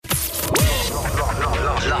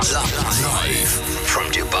Live from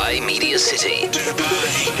Dubai Media City. In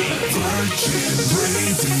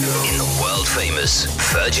the world famous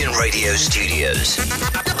Virgin Radio Studios.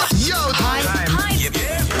 Yo, hi.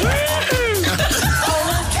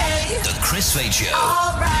 The Chris Fade Show.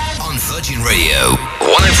 On Virgin Radio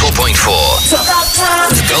 104.4.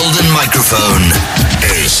 The golden microphone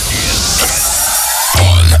is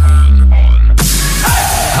on.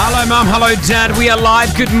 Hello, Mum. Hello, Dad. We are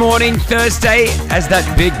live. Good morning. Thursday, as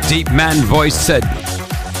that big, deep man voice said.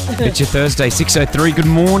 It's your Thursday, 6:03. Good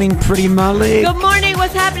morning, pretty Molly. Good morning.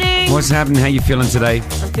 What's happening? What's happening? How you feeling today?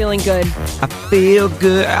 I'm feeling good. I feel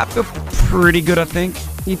good. I feel pretty good, I think.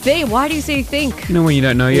 You think? Why do you say you think? You know when you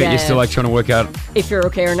don't know yet, Yeah. you're still like trying to work out. If you're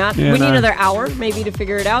okay or not. Yeah, We need no. another hour maybe to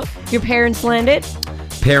figure it out. Your parents landed.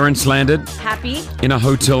 Parents landed Happy. in a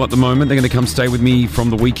hotel at the moment. They're going to come stay with me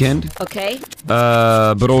from the weekend. Okay.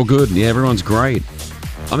 But all good. Yeah, everyone's great.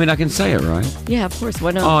 I mean, I can say it, right? Yeah, of course.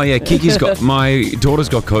 Why not? Oh, yeah, my daughter's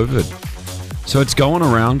got COVID. So it's going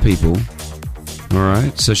around people. All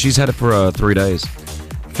right. So she's had it for 3 days.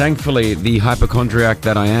 Thankfully, the hypochondriac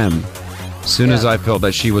that I am, as soon as I felt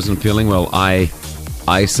that she wasn't feeling well, I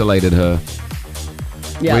isolated her.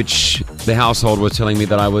 Yeah. Which the household was telling me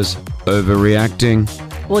that I was overreacting.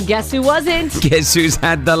 Well, guess who wasn't? Guess who's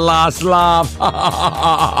had the last laugh?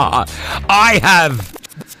 I have.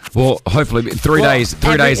 Well, hopefully 3 days.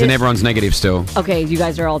 3 days and everyone's negative still. Okay, you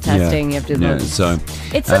guys are all testing. You have to Yeah, so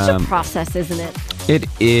It's such a process, isn't it? it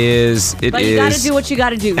is. It But is. you got to do what you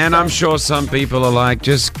got to do. And so. I'm sure some people are like,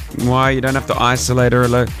 just why you don't have to isolate her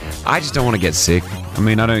alone. I just don't want to get sick. I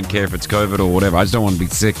mean, I don't care if it's COVID or whatever. I just don't want to be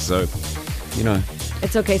sick. So, you know.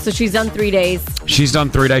 It's okay. So she's done 3 days. She's done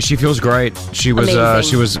 3 days. She feels great. She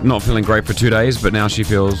was not feeling great for 2 days, but now she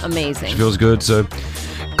feels Amazing. She feels good. So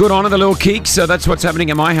good on her, the little geek. So that's what's happening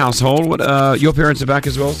in my household. What your parents are back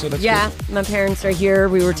as well. So that's Yeah, my parents are here.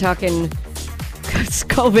 We were talking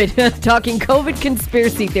COVID, talking COVID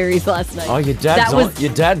conspiracy theories last night. Oh, your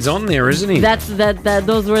dad's on there, isn't he?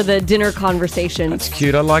 Those were the dinner conversations. That's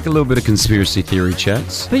cute. I like a little bit of conspiracy theory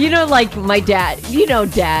chats. But you know, like my dad. You know,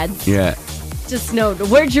 Dad. Yeah. Just know.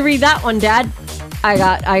 Where'd you read that one, Dad? I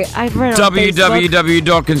read it on Facebook.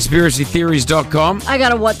 www.conspiracytheories.com. I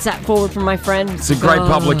got a WhatsApp forward from my friend. It's a great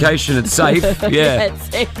publication. It's safe. Yeah. It's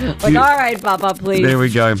safe. Like, all right, Papa, please. There we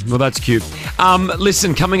go. Well, that's cute.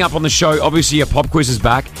 Listen, coming up on the show, obviously your pop quiz is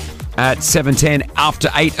back at 7:10 after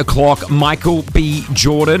 8 o'clock. Michael B.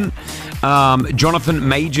 Jordan, Jonathan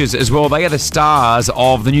Majors as well. They are the stars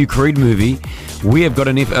of the new Creed movie. We've got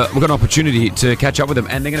an opportunity to catch up with them,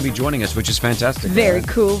 and they're going to be joining us, which is fantastic. Very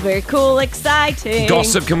cool, exciting.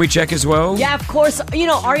 Gossip, can we check as well? Yeah, of course. You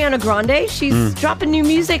know, Ariana Grande, she's dropping new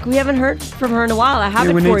music. We haven't heard from her in a while. I have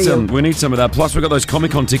it for you. We need some of that. Plus, we've got those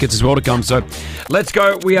Comic-Con tickets as well to come. So let's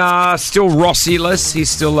go. We are still Rossi-less. He's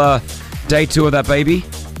still day 2 of that baby.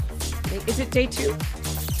 Is it day 2?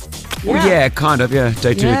 Well, yeah, kind of, yeah.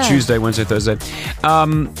 Day 2, Yeah. Tuesday, Wednesday, Thursday.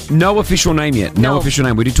 No official name yet. No official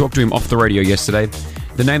name. We did talk to him off the radio yesterday.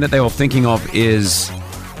 The name that they were thinking of is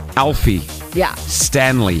Alfie Yeah.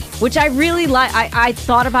 Stanley. Which I really like. I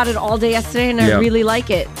thought about it all day yesterday, and I really like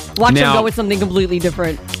it. Watch him Now- go with something completely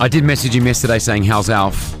different. I did message him yesterday saying, how's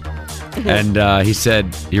Alf? And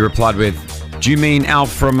he replied with, do you mean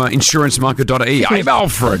Alf from insurancemarket.e? I'm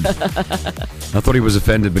Alfred. I thought he was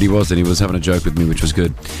offended, but he wasn't. He was having a joke with me, which was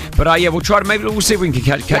good. But we'll try to, we'll see if we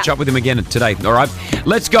can catch up with him again today. All right,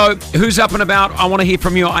 let's go. Who's up and about? I want to hear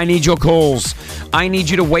from you. I need your calls. I need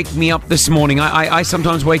you to wake me up this morning. I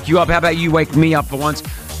sometimes wake you up. How about you wake me up for once?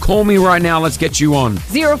 Call me right now. Let's get you on.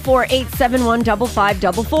 04871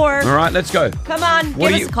 5544. All right, let's go. Come on,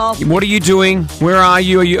 give us a call. What are you doing? Where are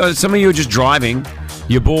you? Some of you are just driving.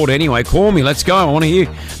 You're bored anyway. Call me. Let's go. I want to hear.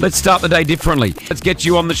 Let's start the day differently. Let's get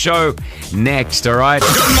you on the show next, all right?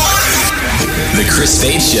 Good morning. The Chris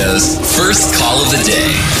Fade Show's first call of the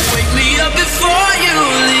day. Wake me up before you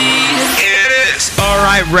leave. It is. All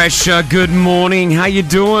right, Resha. Good morning. How you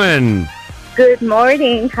doing? Good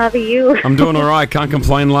morning. How are you? I'm doing all right. Can't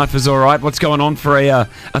complain. Life is all right. What's going on for a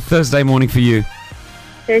Thursday morning for you?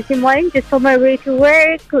 Thursday morning, just on my way to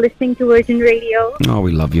work, listening to Virgin Radio. Oh,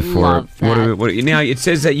 we love you for Love it. Now, it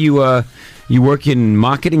says that you work in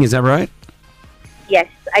marketing. Is that right? Yes,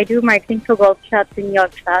 I do marketing for golf clubs and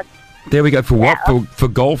yacht clubs. There we go. For what? Yeah. For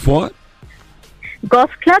golf what?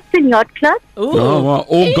 Golf clubs and yacht clubs? Ooh, Oh, well,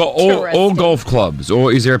 all interesting. golf clubs,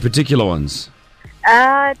 or is there particular ones?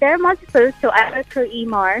 There are multiple. So I work for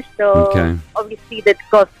EMAR. So Okay. obviously the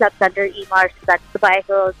golf clubs under EMAR. So that's the Dubai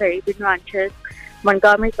Hills, Arabian Ranches,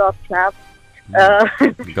 Montgomery Golf Club,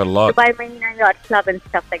 Got a lot. Dubai Marina Yacht Club and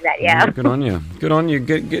stuff like that. Yeah. Good on you. Good on you.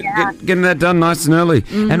 Getting that done nice and early.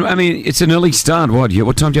 And I mean, it's an early start. What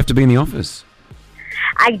time do you have to be in the office?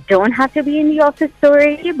 I don't have to be in the office so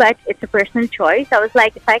early, but it's a personal choice. I was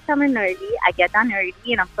like, if I come in early, I get done early,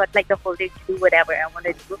 and I've got like the whole day to do whatever I want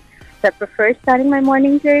to do. So I prefer starting my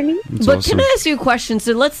mornings early. That's But awesome. can I ask you a question?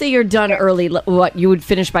 So let's say you're done early. What, you would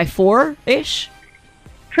finish by 4-ish?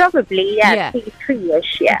 Probably, Yeah.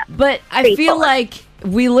 3-ish, yeah. But I 3, feel 4. like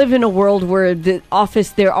we live in a world where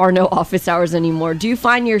there are no office hours anymore. Do you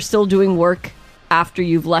find you're still doing work after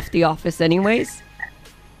you've left the office anyways?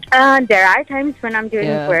 There are times when I'm doing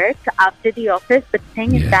work after the office, but the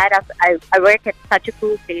thing is that I work at such a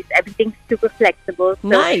cool place. Everything's super flexible. So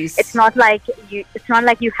Nice. It's not like you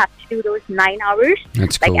have to do those 9 hours.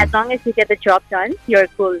 That's Like cool. as long as you get the job done, you're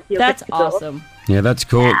cool. You're That's good to go. awesome. Yeah, that's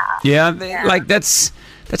cool. Yeah, like that's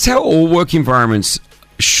how all work environments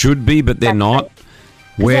should be, but they're not.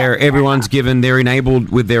 Where everyone's they're enabled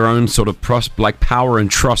with their own sort of power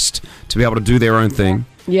and trust to be able to do their own thing.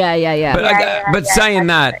 Yeah. But saying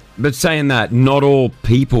that, not all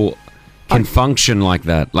people can function like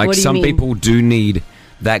that. Like What do you some mean? people do need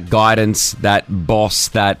that guidance, that boss,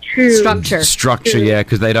 that True. Structure. yeah,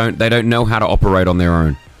 because they don't know how to operate on their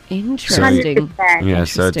own. Interesting. 100%. Yeah,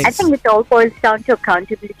 so Interesting. it's I think it all boils down to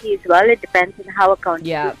accountability as well. It depends on how accountable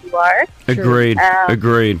you are. agreed.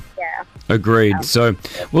 Yeah. Agreed. So,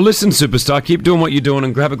 well, listen, superstar, keep doing what you're doing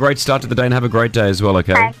and have a great start to the day and have a great day as well,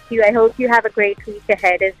 okay? Thank you. I hope you have a great week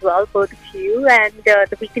ahead as well, both of you. And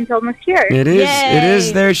the weekend's almost here. It is. Yay. It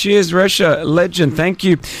is. There she is, Resha. Legend. Thank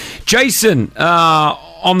you. Jason,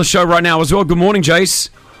 on the show right now as well. Good morning, Jace.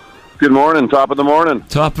 Good morning, top of the morning.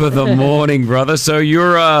 Top of the morning, brother. So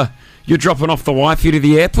you're dropping off the wifey to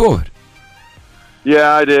the airport.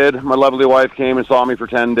 Yeah, I did. My lovely wife came and saw me for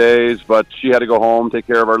 10 days, but she had to go home, take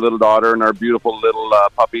care of our little daughter and our beautiful little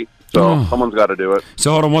puppy. So someone's got to do it.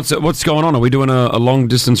 So hold on, what's going on? Are we doing a long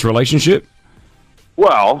distance relationship?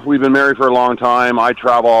 Well, we've been married for a long time. I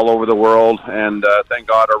travel all over the world, and thank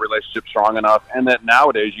God our relationship's strong enough. And that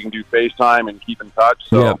nowadays you can do FaceTime and keep in touch.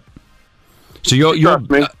 So Yeah. So you're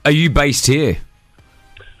Trust me. are you based here?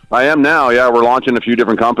 I am now. Yeah, we're launching a few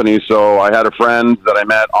different companies. So I had a friend that I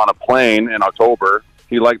met on a plane in October.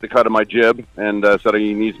 He liked the cut of my jib and said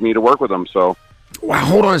he needs me to work with him. So Wow,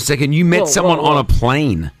 hold on a second. You met someone on a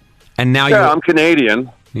plane, and now yeah, I'm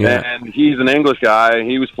Canadian. Yeah. And he's an English guy.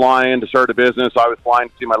 He was flying to start a business. I was flying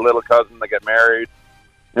to see my little cousin that get married.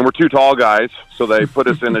 And we're two tall guys, so they put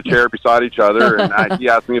us in a chair beside each other. And he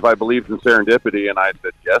asked me if I believed in serendipity, and I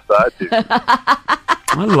said, yes, I do.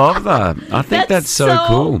 I love that. I think that's so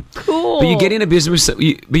cool. Cool. But you get in a business,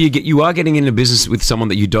 you are getting into business with someone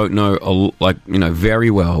that you don't know, very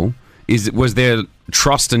well. Was there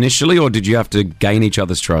trust initially, or did you have to gain each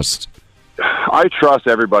other's trust? I trust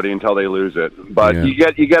everybody until they lose it, but you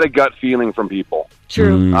get a gut feeling from people.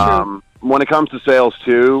 True. When it comes to sales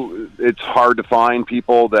too, it's hard to find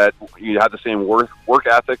people that you have the same work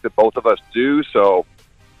ethic that both of us do. So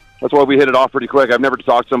that's why we hit it off pretty quick. I've never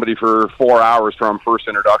talked to somebody for 4 hours from first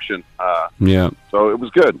introduction. So it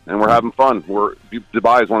was good, and we're having fun.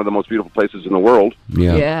 Dubai is one of the most beautiful places in the world.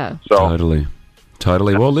 Yeah. So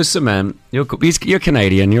Totally. Well, listen, man, you're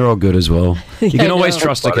Canadian. You're all good as well. You Yeah, can I always know.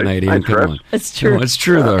 trust a Buddy. Canadian. Thanks, Come Chris. on. It's true. Come on, it's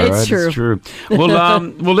true, though, It's right? true. It's true.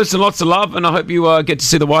 Well, listen, lots of love, and I hope you get to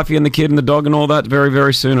see the wifey and the kid and the dog and all that very,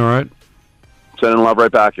 very soon, all right? sending love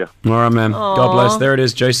right back you. All right, man. God bless. There it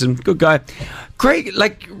is, Jason. Good guy. Great.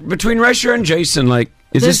 Like, between Resha and Jason, like,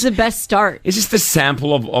 This is the best start. Is this the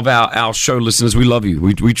sample of our show listeners? We love you.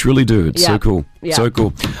 We truly do. It's so cool. Yeah. So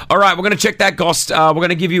cool. All right, we're going to check that, Gost. We're going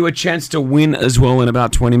to give you a chance to win as well in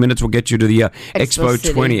about 20 minutes. We'll get you to the Expo Expo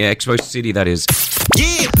City. 20. Expo City, that is.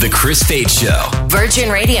 The Chris Fade Show. Virgin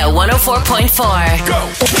Radio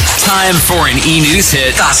 104.4. Time for an e-news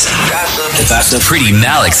hit. Gossip. That's Pretty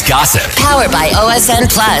Malik's Gossip. Powered by OSN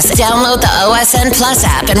Plus. Download the OSN Plus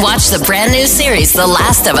app and watch the brand new series, The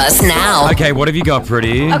Last of Us, now. Okay, what have you got,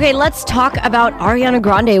 Pretty? Okay, let's talk about Ariana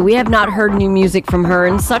Grande. We have not heard new music from her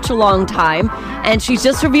in such a long time, and she's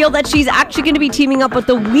just revealed that she's actually going to be teaming up with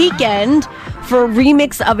The Weeknd for a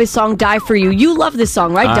remix of his song Die For You. You love this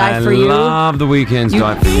song, right? Die For You. I love The Weeknd's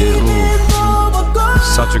Die For You. Ooh.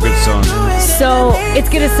 Such a good song. So it's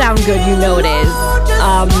going to sound good, you know it is.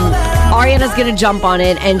 Ariana's going to jump on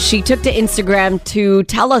it, and she took to Instagram to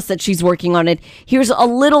tell us that she's working on it. Here's a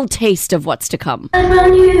little taste of what's to come.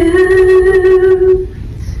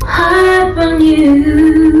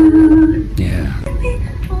 Yeah.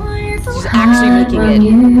 She's actually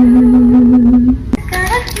making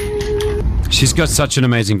it. She's got such an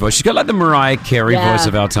amazing voice. She's got like the Mariah Carey Yeah. voice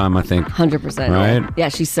of our time, I think. 100%. Right? Yeah,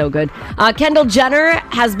 she's so good. Kendall Jenner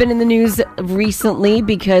has been in the news recently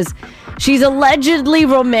because she's allegedly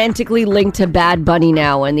romantically linked to Bad Bunny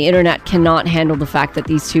now, and the internet cannot handle the fact that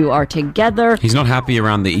these two are together. He's not happy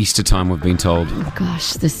around the Easter time, we've been told.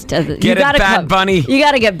 Gosh, this Get it, Bad Bunny. You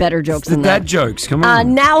got to get better jokes The than dad that. jokes, come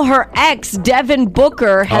on. Now her ex, Devin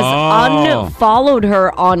Booker, has unfollowed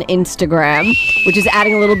her on Instagram, which is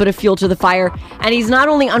adding a little bit of fuel to the fire. And he's not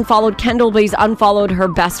only unfollowed Kendall, but he's unfollowed her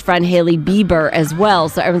best friend, Hailey Bieber, as well.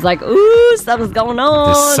 So everyone's like, ooh, something's going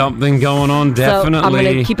on. There's something going on, definitely. So I'm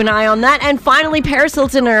going to keep an eye on that. And finally, Paris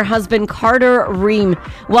Hilton and her husband, Carter Reem,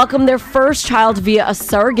 welcomed their first child via a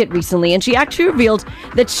surrogate recently. And she actually revealed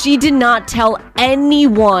that she did not tell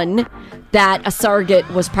anyone that a surrogate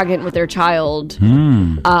was pregnant with their child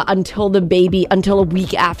until a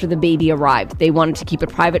week after the baby arrived. They wanted to keep it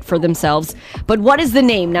private for themselves. But what is the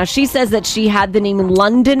name? Now, she says that she had the name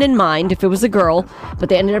London in mind if it was a girl, but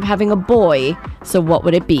they ended up having a boy. So what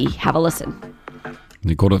would it be? Have a listen.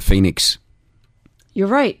 They called it Phoenix. You're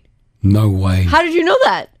right. No way. How did you know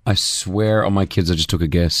that? I swear on my kids, I just took a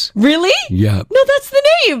guess. Really? Yeah. No, that's the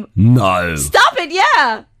name. No. Stop it,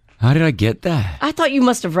 yeah. How did I get that? I thought you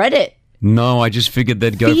must have read it. No, I just figured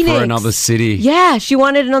they'd go Phoenix. for another city. Yeah, she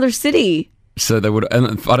wanted another city. So they would,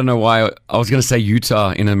 and I don't know why, I was going to say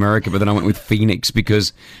Utah in America, but then I went with Phoenix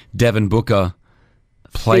because Devin Booker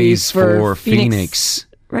plays for Phoenix.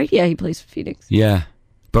 Right? Yeah, he plays for Phoenix. Yeah.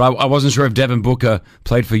 But I wasn't sure if Devin Booker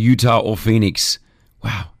played for Utah or Phoenix.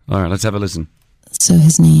 Wow. All right, let's have a listen. So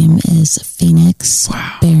his name is Phoenix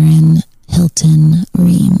Baron Hilton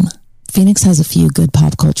Reem. Phoenix has a few good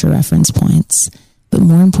pop culture reference points, but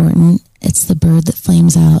more important, it's the bird that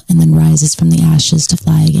flames out and then rises from the ashes to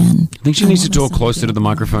fly again. I think she needs to talk closer to the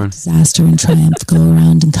microphone. Disaster and triumph go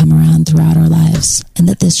around and come around throughout our lives, and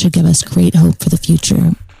that this should give us great hope for the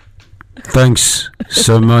future. Thanks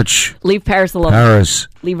so much, Leave Paris alone. Paris.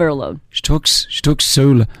 Leave her alone. She talks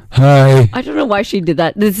so. Hi. I don't know why she did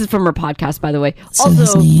that. This is from her podcast, by the way. So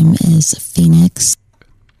his name is Phoenix.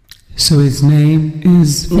 So his name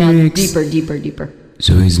is Phoenix. Now, deeper.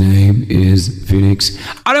 So his name is Phoenix.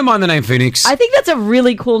 I don't mind the name Phoenix. I think that's a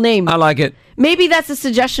really cool name. I like it. Maybe that's a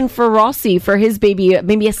suggestion for Rossi for his baby.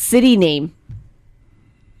 Maybe a city name.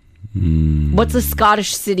 What's a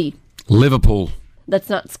Scottish city? Liverpool. That's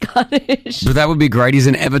not Scottish. But that would be great. He's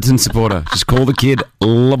an Everton supporter. Just call the kid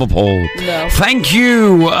Liverpool. No. Thank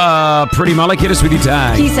you, Pretty Mullet. Hit us with your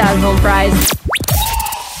tag. Peace out, home fries.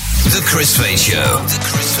 The Chris Fade Show. The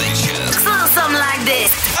Chris Fade Show. Something like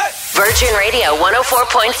this. Virgin Radio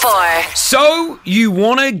 104.4. So you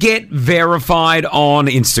want to get verified on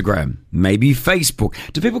Instagram, maybe Facebook.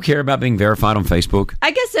 Do people care about being verified on Facebook?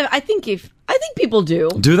 I guess I think people do.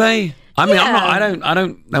 Do they? I mean, Yeah. I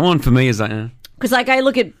don't. That one for me is like. Because like I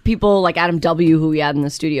look at people like Adam W, who we had in the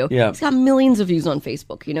studio. Yeah. He's got millions of views on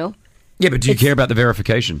Facebook. You know. Yeah, but do you care about the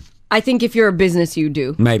verification? I think if you're a business, you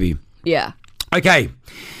do. Maybe. Yeah. Okay.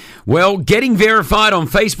 Well, getting verified on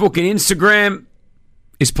Facebook and Instagram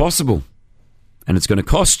is possible. And it's going to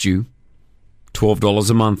cost you $12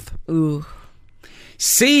 a month. Ooh.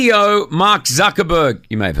 CEO Mark Zuckerberg,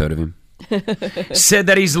 you may have heard of him, said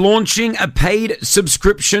that he's launching a paid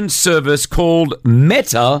subscription service called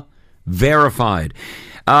Meta Verified.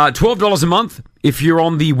 $12 a month if you're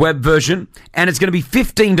on the web version, and it's going to be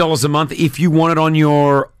 $15 a month if you want it on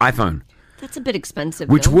your iPhone, That's a bit expensive.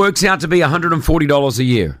 which though. works out to be $140 a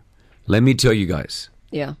year. Let me tell you guys,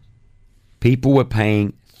 Yeah. people were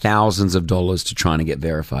paying thousands of dollars to try and get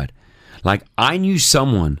verified. Like, I knew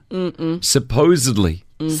someone, supposedly,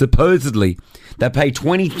 that paid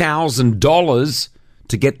 $20,000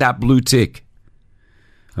 to get that blue tick.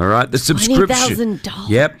 All right, the subscription. $20,000?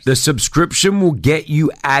 Yep, the subscription will get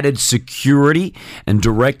you added security and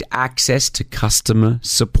direct access to customer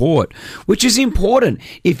support, which is important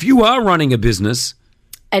if you are running a business.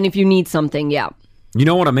 And if you need something, yeah. You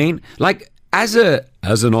know what I mean? Like, as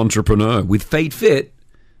an entrepreneur with Fade Fit,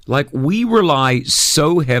 like, we rely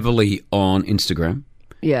so heavily on Instagram,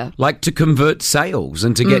 Yeah. like, to convert sales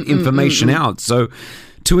and to get information out. So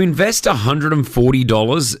to invest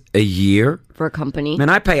 $140 a year, For a company. and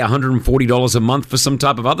I pay $140 a month for some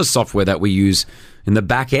type of other software that we use in the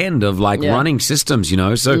back end of like Yeah. running systems, you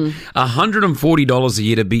know. So $140 a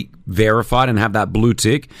year to be verified and have that blue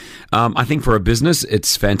tick. I think for a business,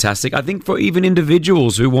 it's fantastic. I think for even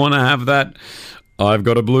individuals who want to have that, I've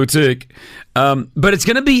got a blue tick. But it's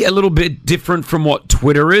going to be a little bit different from what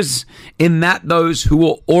Twitter is, in that those who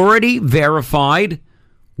are already verified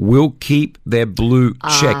will keep their blue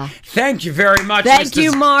check. Thank you very much. Thank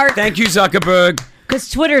you, Mark. Thank you, Zuckerberg. Because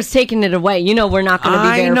Twitter's taking it away. You know we're not going to be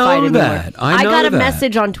I verified know anymore. that. I know got a that.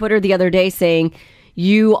 message on Twitter the other day saying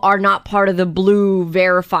you are not part of the blue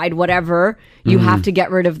verified whatever. You have to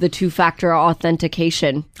get rid of the two-factor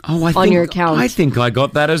authentication on your account. I think I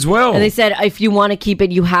got that as well. And they said if you want to keep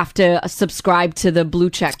it, you have to subscribe to the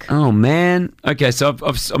blue check. Oh, man. Okay, so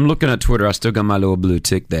I'm looking at Twitter. I still got my little blue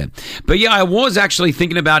tick there. But yeah, I was actually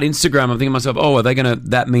thinking about Instagram. I'm thinking to myself, are they going to,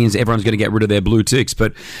 that means everyone's going to get rid of their blue ticks.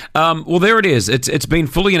 But, well, there it is. It's been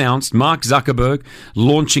fully announced. Mark Zuckerberg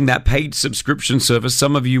launching that paid subscription service.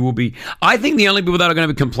 Some of you will be, I think the only people that are going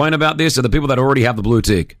to complain about this are the people that already have the blue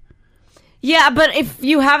tick. Yeah, but if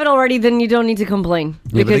you have it already, then you don't need to complain.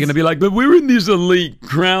 Yeah, but they're going to be like, but we're in this elite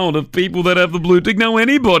crowd of people that have the blue tick. Now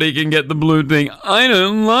anybody can get the blue tick. I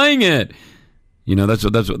don't like it. You know, that's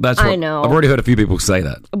what I know. I've already heard a few people say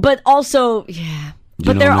that. But also, yeah.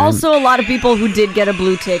 But there are also a lot of people who did get a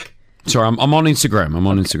blue tick. Sorry, I'm on Instagram. I'm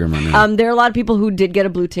on Instagram right now. There are a lot of people who did get a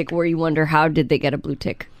blue tick where you wonder, how did they get a blue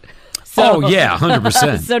tick? So, oh, yeah,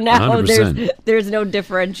 100%. So now 100%. there's no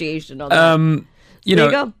differentiation on that. You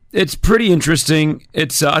There know, you go. It's pretty interesting.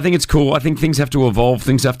 It's I think it's cool. I think things have to evolve.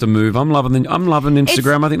 Things have to move. I'm loving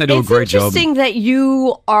Instagram. I think they do a great job. It's interesting that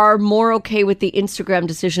you are more okay with the Instagram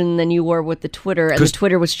decision than you were with the Twitter, and the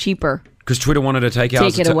Twitter was cheaper. Because Twitter wanted to take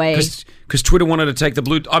it away. Because Twitter wanted to take the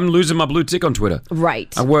blue. I'm losing my blue tick on Twitter.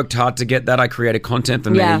 Right. I worked hard to get that. I created content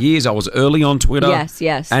for many years. I was early on Twitter.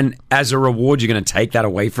 Yes. And as a reward, you're going to take that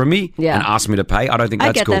away from me and ask me to pay. I don't think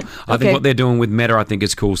that's cool. I think what they're doing with Meta, I think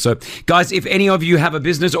is cool. So, guys, if any of you have a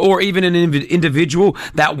business or even an individual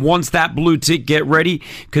that wants that blue tick, get ready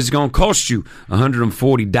because it's going to cost you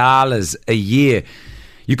 $140 a year.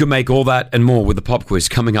 You can make all that and more with the pop quiz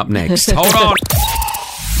coming up next. Hold on.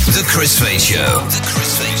 The Chris Fade Show. The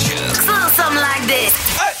Chris Fade Show. Something like this.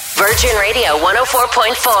 Virgin Radio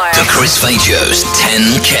 104.4. The Chris Fade Show's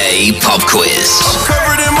 10K Pop Quiz. I'm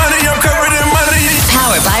covered in money.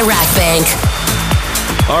 Powered by Rack Bank.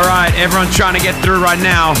 All right, everyone's trying to get through right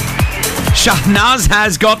now. Shahnaz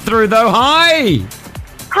has got through, though. Hi.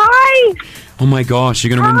 Hi. Oh, my gosh.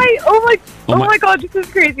 You're going to win. Hi. Oh, my God. This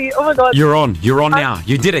is crazy. Oh, my God. You're on now.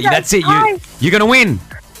 You did it. Yes, That's it. hi. You're going to win.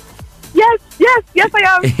 Yes, I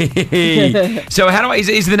am. So how do I,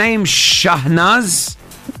 is the name Shahnaz?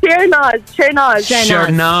 Shahnaz.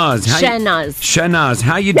 Shahnaz.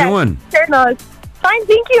 How you doing? Shahnaz. Fine,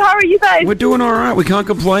 thank you. How are you guys? We're doing all right. We can't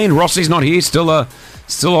complain. Rossi's not here. Still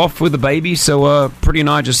off with the baby. So Pretty and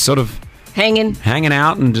I just sort of hanging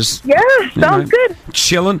out and just sounds good.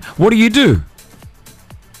 Chilling. What do you do?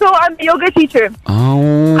 So I'm a yoga teacher.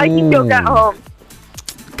 Oh, I teach yoga at home.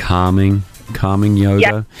 Calming yoga.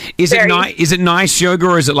 Yeah, Is it nice yoga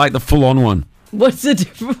or is it like the full on one? What's the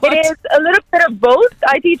difference? It is a little bit of both.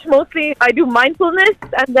 I do mindfulness,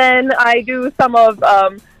 and then I do some of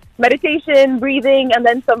meditation, breathing, and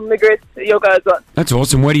then some rigorous yoga as well. That's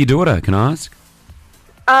awesome. Where do you do it at? Can I ask?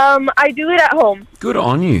 I do it at home. Good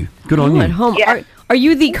on you. Good on you. At home. Yeah. Are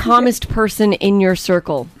you the calmest person in your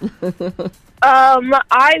circle?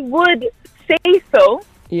 I would say so.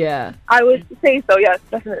 Yeah. I would say so, yes,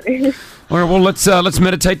 definitely. All right, well, let's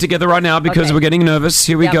meditate together right now because we're getting nervous.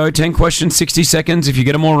 Here we go. 10 questions, 60 seconds. If you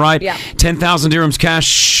get them all right, 10,000 dirhams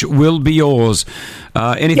cash will be yours.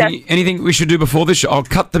 Anything we should do before this? I'll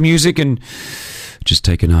cut the music and just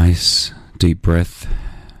take a nice deep breath.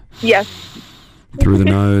 Yes. Through the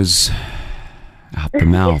nose, out the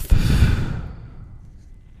mouth.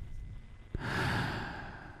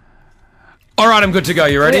 All right, I'm good to go.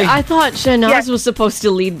 You ready? I thought Shahnaz was supposed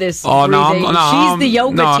to lead this. Oh, no, she's the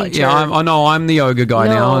yoga teacher. Yeah, I'm the yoga guy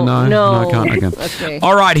now. No, I can't. Okay.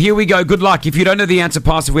 All right, here we go. Good luck. If you don't know the answer,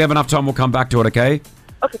 pass. If we have enough time, we'll come back to it, okay?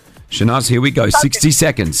 Okay. Shahnaz, here we go. 60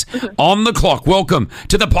 seconds on the clock. Welcome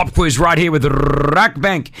to the pop quiz right here with Rack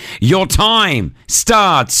Bank. Your time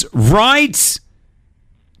starts right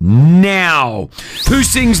now. Who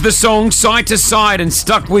sings the song Side to Side and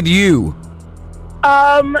Stuck With You?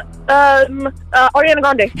 Ariana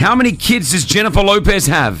Grande. How many kids does Jennifer Lopez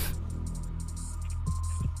have?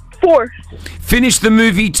 4. Finish the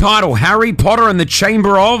movie title, Harry Potter and the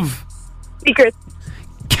Chamber of Secrets.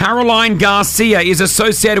 Caroline Garcia is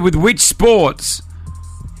associated with which sports?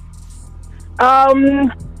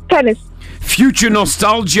 Tennis. Future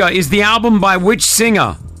Nostalgia is the album by which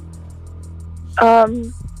singer?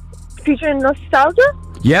 Future Nostalgia?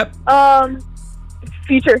 Yep.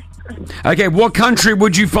 Future. Okay, what country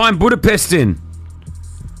would you find Budapest in?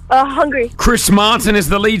 Hungary. Chris Martin is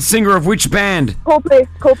the lead singer of which band?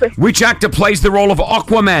 Coldplay. Which actor plays the role of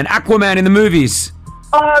Aquaman in the movies?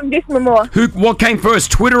 Jason Momoa. What came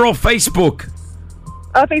first, Twitter or Facebook?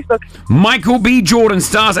 Facebook. Michael B. Jordan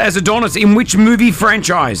stars as Adonis in which movie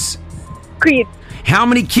franchise? Creed. How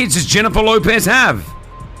many kids does Jennifer Lopez have?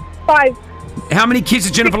 5. How many kids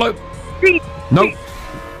does Jennifer Lopez? 3. Nope.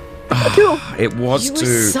 2. It was You 2.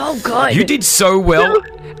 were so good. You did so well.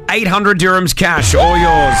 800 dirhams cash, all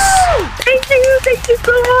yours. Thank you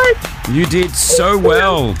so much. You did so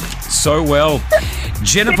well. So well.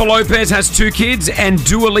 Jennifer Lopez has 2 kids, and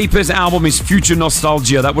Dua Lipa's album is Future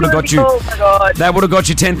Nostalgia. That would have got you. Oh my God. That would have got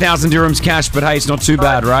you 10,000 dirhams cash, but hey, it's not too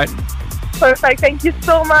bad, right? Perfect. Thank you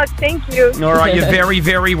so much. Thank you. All right, you're very,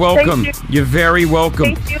 very welcome. Thank you. You're very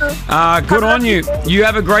welcome. Thank you. Good on you. You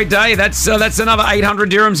have a great day. That's another 800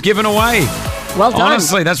 dirhams given away. Well done.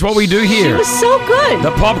 Honestly, that's what we do She here. was so good.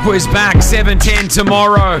 The pop quiz back 7:10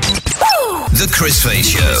 tomorrow. The Chris Fade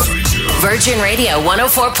Show. Virgin Radio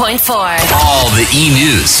 104.4. All the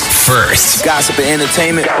e-news first. Gossip and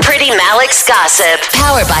entertainment. Pretty Malik's Gossip.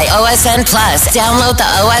 Powered by OSN Plus. Download the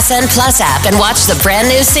OSN Plus app and watch the brand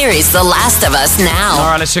new series, The Last of Us, now.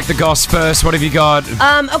 All right, let's check the goss first. What have you got?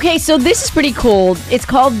 Okay, so this is pretty cool. It's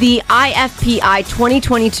called the IFPI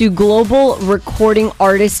 2022 Global Recording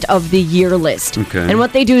Artist of the Year list. Okay. And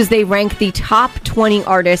what they do is they rank the top 20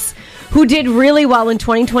 artists who did really well in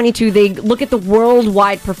 2022. They look at the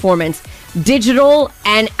worldwide performance, digital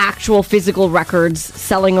and actual physical records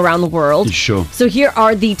selling around the world. Sure. So here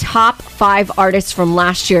are the top 5 artists from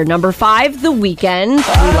last year. Number 5, The Weeknd. We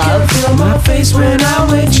love.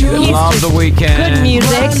 Love the Weeknd. Good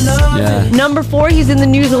music. Yeah. Number 4, he's in the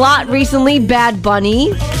news a lot recently. Bad Bunny.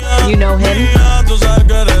 You know him.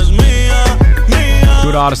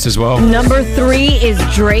 Good artist as well. Number 3 is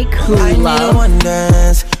Drake, who we love.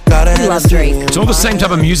 We love Drake. It's all the same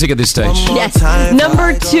type of music at this stage. Yes.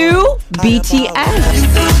 Number 2, BTS.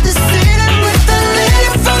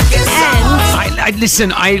 And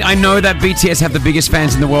Listen, I know that BTS have the biggest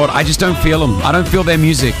fans in the world. I just don't feel them. I don't feel their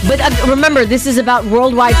music. but remember, this is about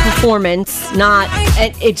worldwide performance, not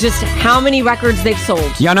it's just how many records they've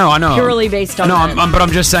sold. Yeah, I know. Purely based on that. But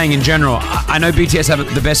I'm just saying in general. I know BTS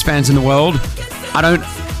have the best fans in the world.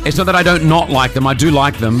 It's not that I don't not like them. I do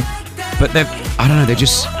like them. But I don't know, they're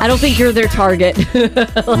just... I don't think you're their target.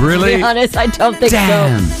 Really? To be honest, I don't think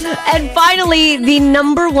Damn. so. And finally, the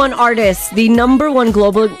number 1 artist, the number 1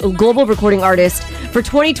 global recording artist for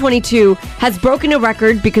 2022 has broken a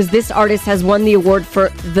record because this artist has won the award for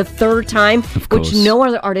the 3rd time, which no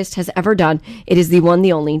other artist has ever done. It is the one,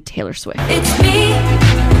 the only Taylor Swift. It's me.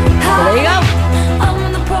 So there you go.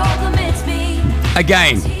 I'm the problem, it's me.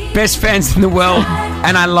 Again, best fans in the world.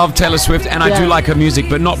 And I love Taylor Swift, and I do like her music,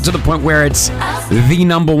 but not to the point where it's the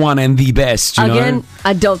number 1 and the best, you Again, know?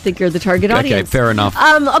 I don't think you're the target audience. Okay, fair enough.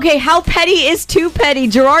 Okay, how petty is too petty?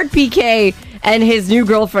 Gerard Piqué and his new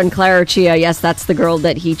girlfriend, Clara Chia. Yes, that's the girl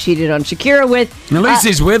that he cheated on Shakira with. At least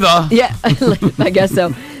he's with her. Yeah, I guess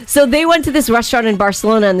so. So they went to this restaurant in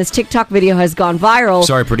Barcelona, and this TikTok video has gone viral.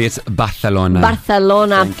 Sorry, pretty, it's Barcelona.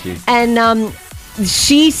 Barcelona. Thank you. And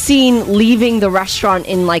she's seen leaving the restaurant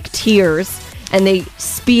in like tears, and they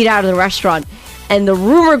speed out of the restaurant. And the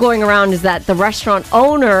rumor going around is that the restaurant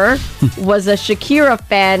owner was a Shakira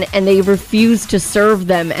fan, and they refused to serve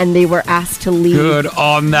them, and they were asked to leave. Good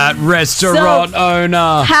on that restaurant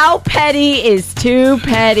owner. How petty is too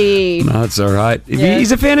petty? No, that's all right. Yeah.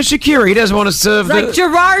 He's a fan of Shakira. He doesn't want to serve It's like,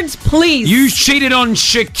 Gerard's, please. You cheated on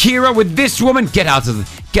Shakira with this woman. Get out of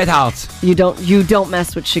the... Get out. You don't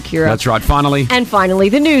mess with Shakira. That's right, finally. And finally,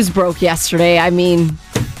 the news broke yesterday. I mean,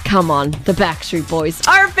 come on. The Backstreet Boys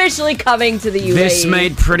are officially coming to the UAE. This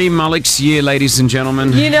made Pretty Malik's year, ladies and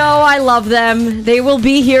gentlemen. You know, I love them. They will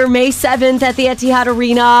be here May 7th at the Etihad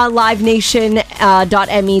Arena,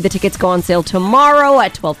 livenation.me. The tickets go on sale tomorrow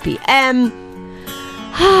at 12 p.m.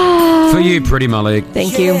 For you, Pretty Malik.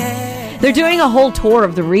 Thank you. They're doing a whole tour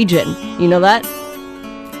of the region. You know that?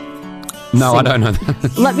 No, I don't know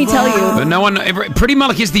that. Let me tell you. But no one... Pretty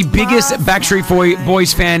Malik is the biggest Backstreet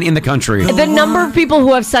Boys fan in the country. The number of people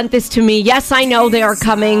who have sent this to me, yes, I know they are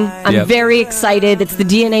coming. I'm very excited. It's the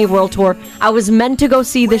DNA World Tour. I was meant to go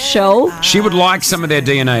see the show. She would like some of their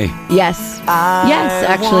DNA. Yes. Yes,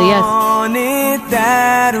 actually, yes.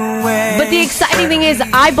 But the exciting thing is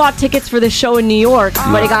I bought tickets for the show in New York,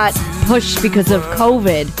 but it got pushed because of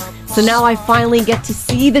COVID. So now I finally get to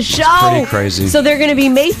see the show. Pretty crazy. So they're going to be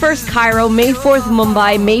May 1st Cairo, May 4th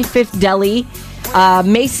Mumbai, May 5th Delhi,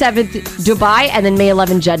 May 7th Dubai, and then May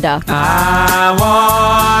 11th Jeddah. I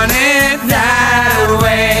want it that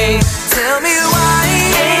way. Tell me why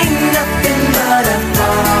ain't nothing but a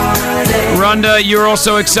party. Rhonda, you're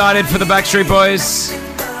also excited for the Backstreet Boys?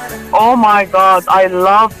 Oh my God, I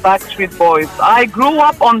love Backstreet Boys. I grew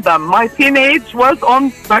up on them. My teenage was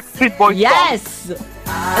on Backstreet Boys. Yes!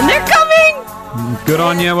 And they're coming! Good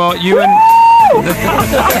on you. Well, you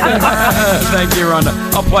Thank you, Rhonda.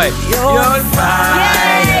 I'll play. You're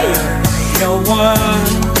fire. No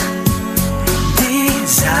one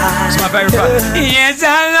desires. It's my favorite part. Yes, I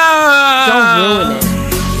know. Don't ruin it.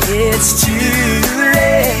 It's too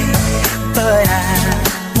late, but I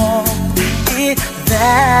want it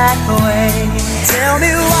that way. Tell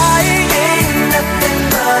me why ain't nothing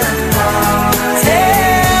but a party.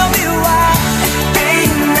 Tell me why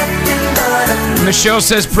ain't nothing but a Michelle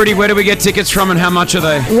says, Pretty, where do we get tickets from and how much are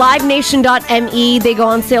they? LiveNation.me. They go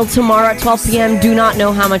on sale tomorrow at 12 p.m. Do not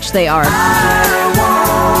know how much they are.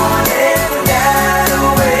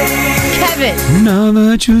 Kevin. Now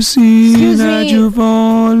that you see Excuse that me. you're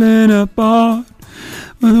falling apart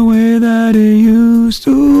with the way that it used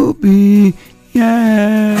to be,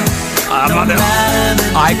 yeah.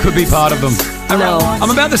 I could be part of them. No. I'm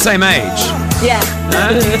about the same age. Yeah.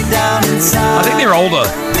 I think they're older.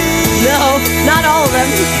 No, not all of them.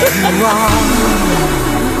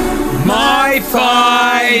 My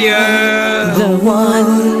fire. The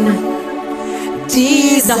one.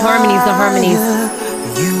 The harmonies.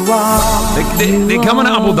 You are. They're coming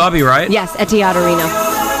to Abu Dhabi, right? Yes, Etihad Arena.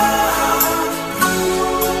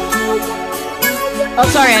 Oh,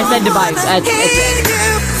 sorry, I said Dubai.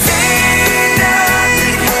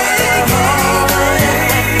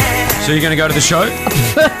 So you're going to go to the show?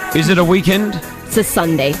 Is it a weekend? It's a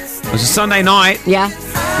Sunday. It's a Sunday night. Yeah.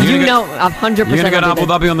 You're You gonna know, 100%. You're going to go to I'll be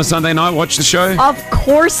Abu Dhabi on the Sunday night, watch the show? there. Of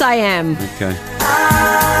course I am. Okay.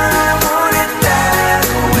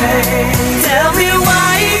 Tell me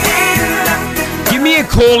why Give me a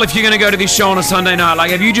call if you're going to go to this show on a Sunday night. Like,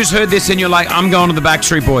 have you just heard this and you're like, I'm going to the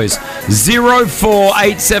Backstreet Boys?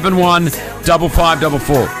 04871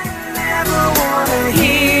 5544.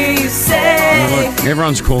 Look,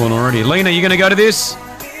 everyone's calling already. Lena, you going to go to this? Of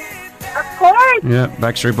course. Yeah,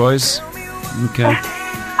 Backstreet Boys. Okay.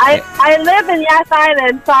 I live in Yas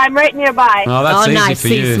Island, so I'm right nearby. Oh, that's easy nice. for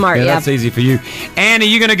See, you. smart, yeah, yeah. that's easy for you. Anne, are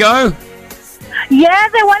you going to go?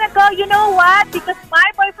 Yes, I want to go. You know what? Because my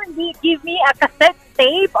boyfriend did give me a cassette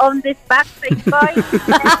tape on this Backstreet Boys.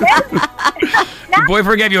 Your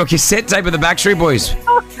boyfriend gave you a cassette tape of the Backstreet Boys.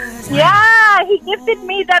 Yeah, he gifted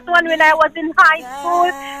me that one when I was in high school,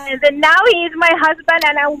 and then now he is my husband,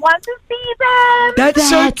 and I want to see them. That's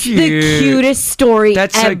so That's cute. the cutest story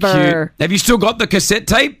That's ever. so cute. Have you still got the cassette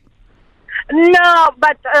tape? No,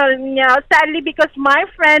 but sadly, because my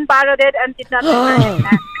friend borrowed it and did not.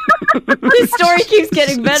 This story keeps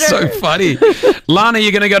getting better. It's so funny. Lana,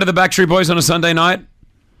 you going to go to the Backstreet Boys on a Sunday night?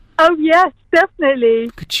 Oh yes, definitely.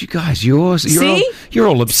 Look at you guys. You're See?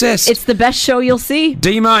 all obsessed. It's the best show you'll see.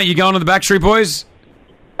 Dima, you going to the Backstreet Boys?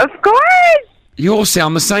 Of course. You all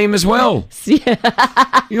sound the same as well.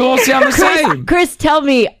 You all sound the same. Chris, tell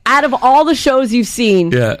me, out of all the shows you've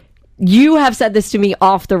seen, Yeah. you have said this to me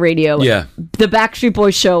off the radio. Yeah. The Backstreet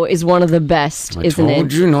Boys show is one of the best, isn't I told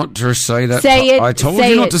it? you not to say that. Say it. I told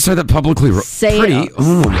Say you not it. to say that publicly. Say Pretty. it.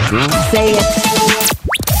 Oh, my God. Say it.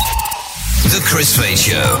 The Chris Fade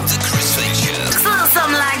Show. The Chris Fade Show.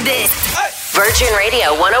 Something like this. Virgin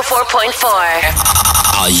Radio 104.4.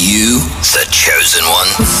 Are you the chosen one?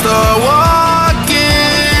 That's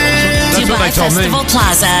what Dubai they told me. Festival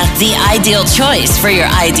Plaza, the ideal choice for your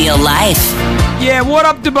ideal life. Yeah, what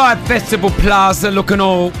up, Dubai Festival Plaza, looking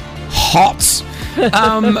all hot.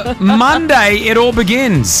 Monday, it all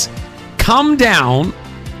begins. Come down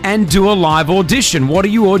and do a live audition. What are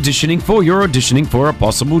you auditioning for? You're auditioning for a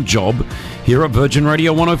possible job here at Virgin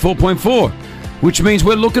Radio 104.4, which means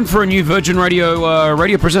we're looking for a new Virgin Radio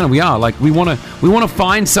radio presenter. We are we want to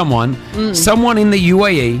find someone in the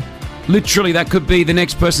UAE. Literally, that could be the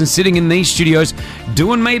next person sitting in these studios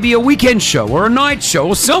doing maybe a weekend show or a night show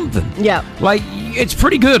or something. Yeah. Like, it's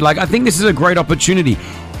pretty good. Like, I think this is a great opportunity.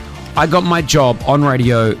 I got my job on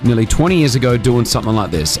radio nearly 20 years ago doing something like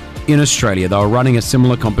this in Australia. They were running a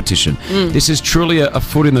similar competition. This is truly a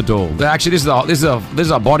foot in the door. Actually, this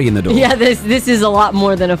is a body in the door. Yeah, this is a lot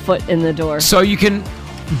more than a foot in the door. So you can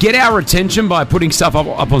get our attention by putting stuff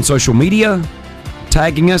up on social media,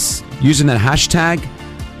 tagging us, using that hashtag,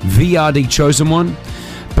 VRD Chosen One.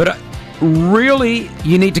 But really,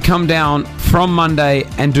 you need to come down from Monday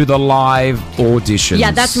and do the live auditions. Yeah,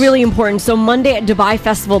 that's really important. So Monday at Dubai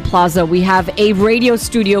Festival Plaza, we have a radio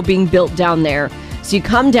studio being built down there. So you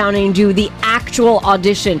come down and do the actual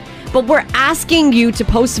audition. But we're asking you to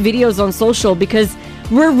post videos on social because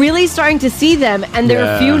we're really starting to see them. And there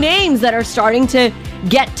are a few names that are starting to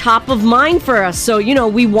get top of mind for us. So,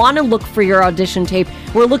 we want to look for your audition tape.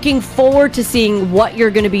 We're looking forward to seeing what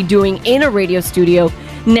you're going to be doing in a radio studio.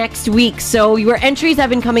 next week. So your entries have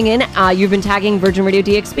been coming in. You've been tagging Virgin Radio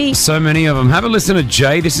DXB. So many of them. Have a listen to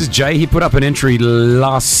Jay. This is Jay. He put up an entry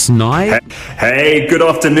last night. Hey, good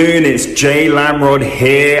afternoon. It's Jay Lamrod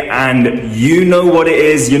here, and you know what it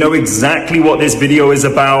is. You know exactly what this video is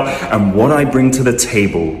about, and what I bring to the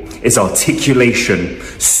table is articulation,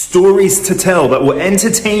 stories to tell that will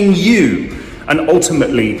entertain you, and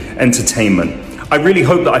ultimately entertainment. I really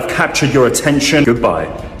hope that I've captured your attention. Goodbye.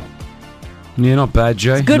 Yeah, not bad,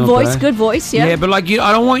 Jay. Good Not voice, bad. good voice, yeah. Yeah, but like,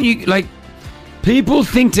 I don't want you, like, people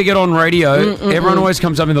think to get on radio, everyone always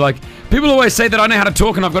comes up and they're like, people always say that I know how to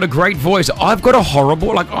talk and I've got a great voice. I've got a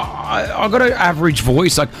horrible, like, I've got an average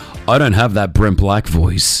voice. Like, I don't have that Brent Black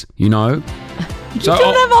voice, you know? You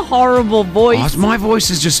don't have a horrible voice. My voice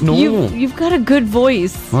is just normal. You've got a good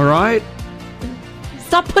voice. All right?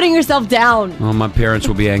 Stop putting yourself down. Oh, my parents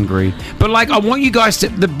will be angry. But, like, I want you guys to...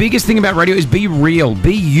 The biggest thing about radio is be real.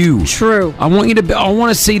 Be you. True. I want you to... I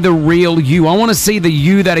want to see the real you. I want to see the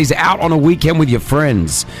you that is out on a weekend with your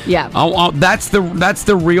friends. Yeah. That's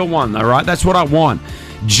the real one, all right? That's what I want.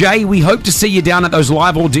 Jay, we hope to see you down at those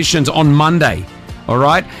live auditions on Monday, all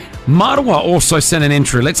right? Marwa also sent an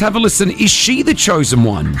entry. Let's have a listen. Is she the chosen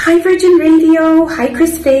one? Hi Virgin Radio, hi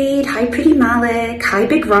Chris Fade, hi Pretty Malik, hi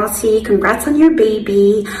Big Rossi, congrats on your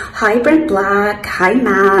baby, hi Brent Black, hi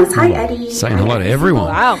Maz, hi Eddie. Saying hello to everyone.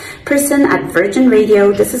 Wow. Person at Virgin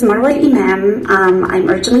Radio, this is Marwa Imam. I'm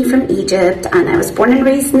originally from Egypt and I was born and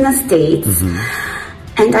raised in the States.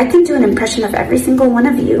 And I can do an impression of every single one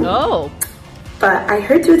of you. Oh. But I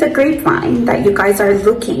heard through the grapevine that you guys are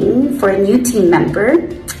looking for a new team member.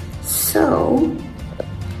 So,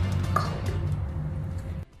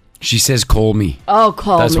 She says, call me. Oh,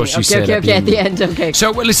 call That's me. what she Okay, said. okay, at the end. Okay.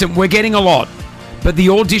 So, well, listen, we're getting a lot. But the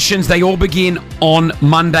auditions, they all begin on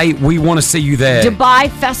Monday. We want to see you there.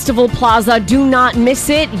 Dubai Festival Plaza. Do not miss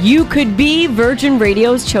it. You could be Virgin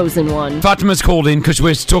Radio's chosen one. Fatima's called in because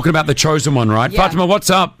we're talking about the chosen one, right? Yeah. Fatima,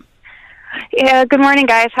 what's up? Yeah, good morning,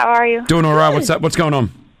 guys. How are you? Doing all right. What's up? What's going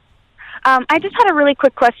on? I just had a really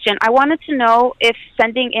quick question. I wanted to know if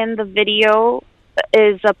sending in the video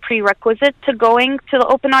is a prerequisite to going to the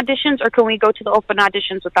open auditions, or can we go to the open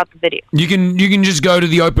auditions without the video? You can just go to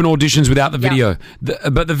the open auditions without the video.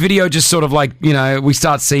 But the video just sort of like, you know, we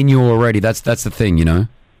start seeing you already. That's the thing, you know?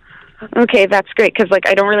 Okay, that's great, because like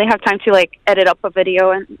I don't really have time to like edit up a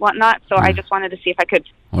video and whatnot, so I just wanted to see if I could.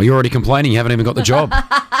 Well, you're already complaining. You haven't even got the job.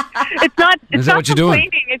 It's not. Is It's that not what you're doing?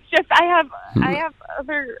 complaining. It's just I have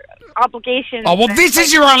other obligations. Oh, well, this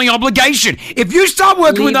is your only obligation. If you start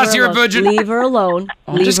working with us here at Virgin... Leave her alone.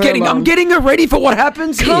 I'm getting her ready for what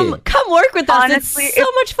happens here. Come work with us. Honestly, it's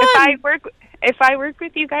so much fun. If I work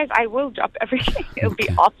with you guys, I will drop everything. It'll be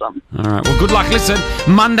awesome. All right. Well, good luck. Listen,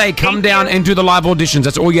 Monday, come down and do the live auditions.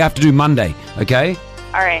 That's all you have to do Monday, okay?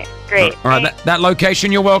 All right, great. All right. That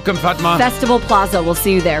location, you're welcome, Fatima. Festival Plaza. We'll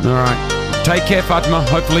see you there. All right. Take care, Fatima.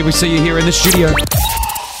 Hopefully we see you here in the studio.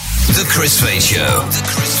 The Chris Fade Show. The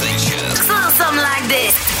Chris Fade Show. Something like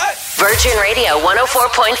this. Virgin Radio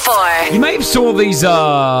 104.4. You may have saw these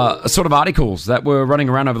sort of articles that were running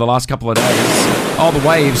around over the last couple of days. Oh, the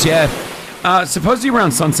waves, yeah. Supposedly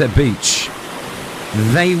around Sunset Beach,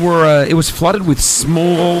 it was flooded with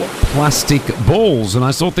small plastic balls, and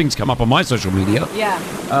I saw things come up on my social media. Yeah.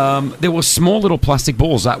 There were small little plastic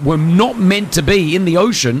balls that were not meant to be in the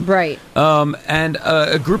ocean. Right. And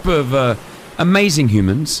a group of amazing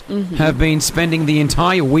humans have been spending the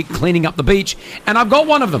entire week cleaning up the beach, and I've got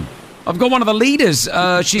one of them. I've got one of the leaders.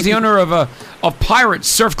 She's the owner of Pirate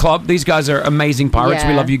Surf Club. These guys are amazing pirates. We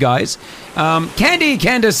Yeah. love you guys.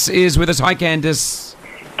 Candace is with us. Hi, Candace.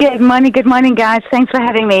 Good morning, guys. Thanks for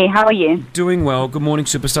having me. How are you? Doing well. Good morning,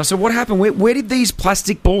 superstar. So what happened? Where did these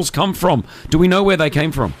plastic balls come from? Do we know where they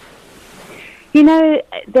came from? You know,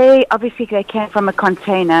 they came from a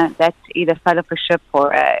container that either fell off a ship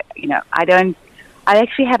or, I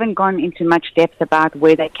actually haven't gone into much depth about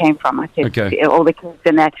where they came from. I said all the kids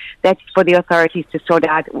and that's for the authorities to sort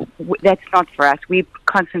out. That's not for us. We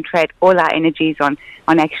concentrate all our energies on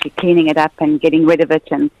actually cleaning it up and getting rid of it,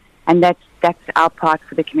 and that's our part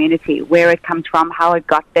for the community. Where it comes from, how it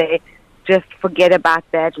got there, just forget about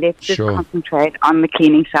that. Let's just concentrate on the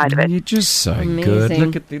cleaning side of it. You're just so good.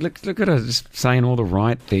 Look at her just saying all the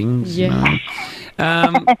right things. Yeah.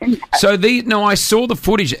 So I saw the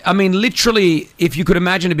footage. I mean, literally, if you could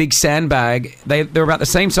imagine a big sandbag, they're about the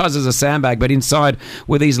same size as a sandbag, but inside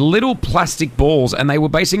were these little plastic balls, and they were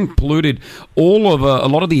basically polluted all of a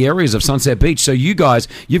lot of the areas of Sunset Beach. So you guys,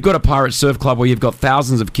 you've got a pirate surf club where you've got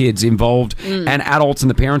thousands of kids involved and adults,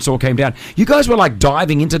 and the parents all came down. You guys were like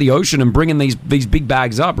diving into the ocean and bringing these big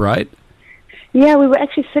bags up, right? Yeah, we were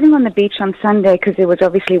actually sitting on the beach on Sunday because there was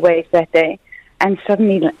obviously waves that day. And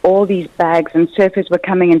suddenly all these bags and surfers were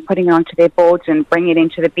coming and putting it onto their boards and bringing it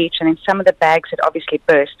into the beach. And then some of the bags had obviously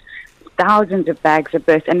burst. Thousands of bags had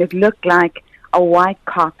burst. And it looked like a white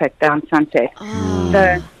carpet down Sunset.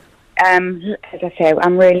 So, as I say,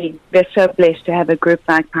 we're so blessed to have a group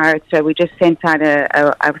like Pirates. So we just sent out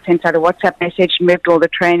I sent out a WhatsApp message, moved all the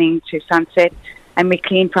training to Sunset, and we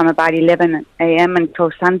cleaned from about 11 a.m. until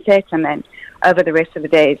sunset, and then over the rest of the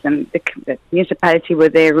days. And the municipality were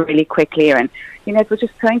there really quickly. And, it was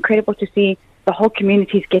just so incredible to see the whole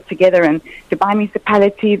communities get together, and Dubai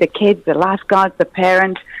municipality, the kids, the lifeguards, the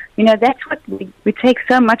parents. That's what we take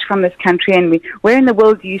so much from this country. And where in the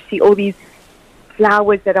world do you see all these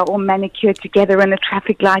flowers that are all manicured together and the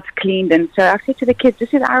traffic lights cleaned? And so I said to the kids,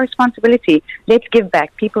 this is our responsibility. Let's give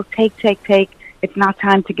back. People take. It's now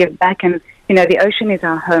time to give back. And, the ocean is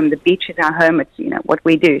our home. The beach is our home. It's, what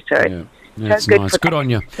we do. So That's good nice. Good on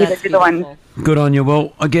you. Good on you.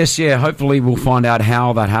 Well, I guess, hopefully we'll find out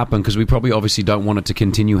how that happened, because we probably obviously don't want it to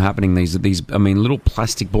continue happening. These little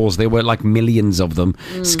plastic balls, there were like millions of them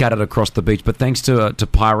scattered across the beach. But thanks to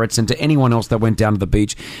Pirates and to anyone else that went down to the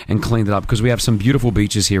beach and cleaned it up, because we have some beautiful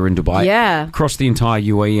beaches here in Dubai. Yeah. Across the entire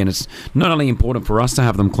UAE, and it's not only important for us to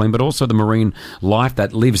have them clean, but also the marine life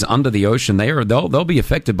that lives under the ocean. They'll be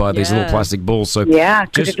affected by these little plastic balls. So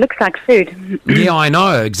because it looks like food. Yeah, I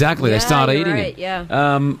know, exactly. They start eating it. Yeah.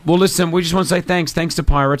 Well, listen, we just want to say thanks to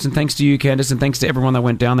Pirates, and thanks to you, Candice, and thanks to everyone that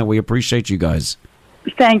went down there. We appreciate you guys.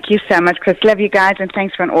 Thank you so much, Chris. Love you guys, and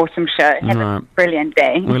thanks for an awesome show. Have a brilliant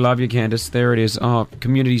day. We love you, Candice. There it is. Oh,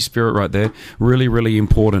 community spirit right there. Really, really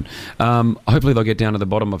important. Hopefully they'll get down to the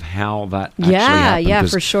bottom of how that actually happened. Yeah,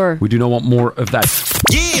 for sure. We do not want more of that.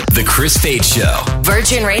 Yeah. The Chris Fade Show.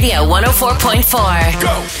 Virgin Radio 104.4.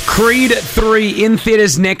 Go. Creed 3 in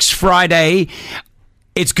theaters next Friday.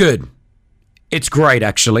 It's good. It's great,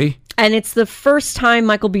 actually. And it's the first time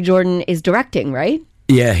Michael B. Jordan is directing, right?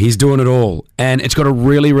 Yeah, he's doing it all. And it's got a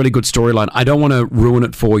really, really good storyline. I don't want to ruin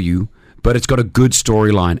it for you, but it's got a good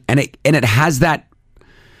storyline. And it has that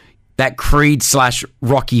Creed /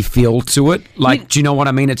 Rocky feel to it. Like, do you know what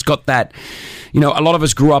I mean? It's got that... a lot of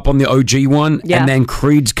us grew up on the OG one, and then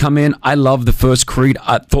Creed's come in. I love the first Creed.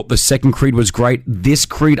 I thought the second Creed was great. This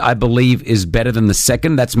Creed, I believe, is better than the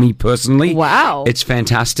second. That's me personally. Wow. It's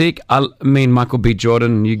fantastic. I mean, Michael B.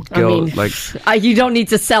 Jordan, you don't need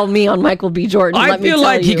to sell me on Michael B. Jordan. I feel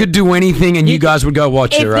like he could do anything, and you guys would go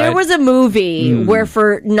watch it, right? If there was a movie where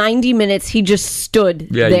for 90 minutes he just stood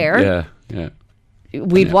there... Yeah.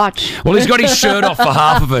 We'd watch. Well, he's got his shirt off for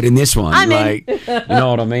half of it in this one. You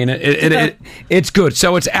know what I mean? It's good.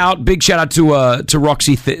 So it's out. Big shout out to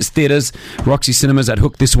Roxy Theatres, Roxy Cinemas that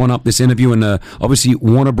hooked this one up, this interview, and obviously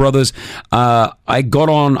Warner Brothers. I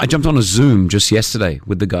jumped on a Zoom just yesterday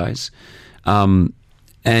with the guys.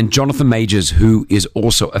 And Jonathan Majors, who is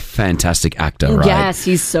also a fantastic actor, right? Yes,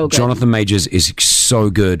 he's so good. Jonathan Majors is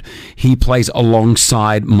so good. He plays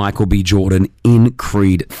alongside Michael B. Jordan in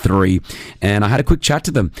Creed 3. And I had a quick chat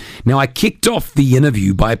to them. Now, I kicked off the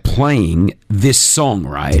interview by playing this song,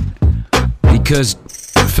 right? Because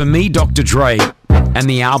for me, Dr. Dre and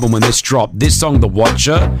the album, when this dropped, this song, The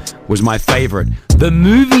Watcher, was my favorite. The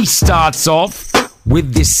movie starts off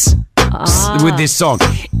with this song.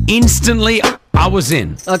 Instantly, I was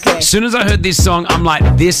in. Okay. As soon as I heard this song, I'm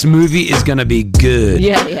like, this movie is going to be good.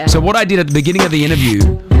 Yeah. So what I did at the beginning of the interview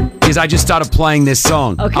is I just started playing this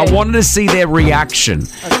song. Okay. I wanted to see their reaction.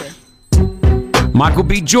 Okay. Michael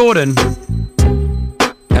B. Jordan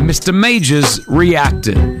and Mr. Majors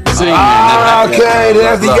reacted. Okay, I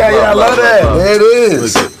love that. There it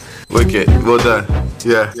is. Wicked. Well done.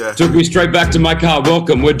 Yeah. Took me straight back to my car.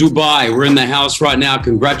 Welcome. We're Dubai. We're in the house right now.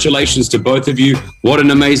 Congratulations to both of you. What an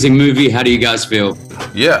amazing movie. How do you guys feel?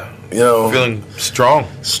 Yeah. Feeling strong.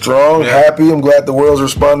 Happy. I'm glad the world's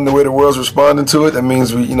responding the way the world's responding to it. That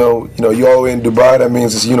means you all the way in Dubai. That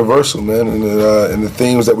means it's universal, man. And the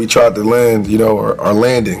themes that we tried to land, are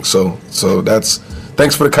landing. So that's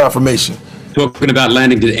thanks for the confirmation. Talking about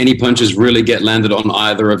landing, did any punches really get landed on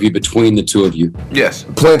either of you between the two of you? Yes.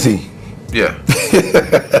 Plenty. Yeah.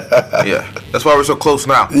 Yeah. That's why we're so close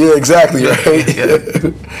now. Yeah, exactly. Right. Yeah.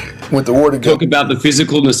 With the war to go. Talk about the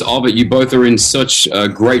physicalness of it. You both are in such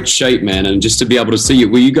great shape, man. And just to be able to see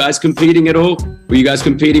it. Were you guys competing at all? Were you guys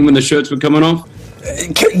competing when the shirts were coming off?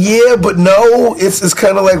 Yeah, but no. It's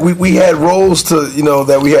kind of like we had roles to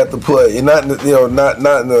that we had to play, and not in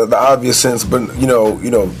the obvious sense, but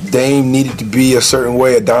Dame needed to be a certain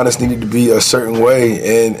way, Adonis needed to be a certain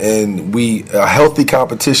way, and a healthy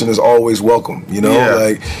competition is always welcome.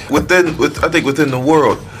 I think within the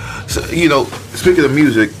world. So, speaking of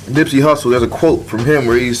music, Nipsey Hussle, there's a quote from him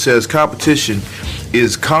where he says, "Competition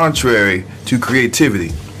is contrary to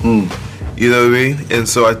creativity." You know what I mean? And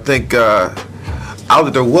so I think out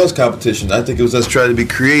that there was competition. I think it was us trying to be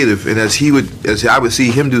creative, and as I would see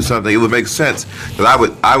him do something, it would make sense that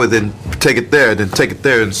I would then take it there, then take it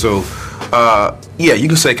there, and so yeah, you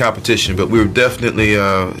can say competition, but we were definitely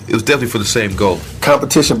it was definitely for the same goal.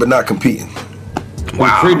 Competition, but not competing.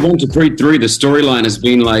 Wow. Creed 1 to Creed 3, the storyline has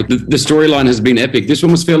been the storyline has been epic. This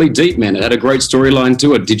one was fairly deep, man. It had a great storyline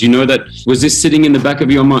to it. Did you know that? Was this sitting in the back of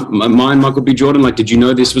your mind, Michael B. Jordan? Like, did you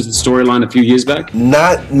know this was the storyline a few years back?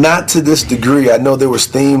 Not to this degree. I know there was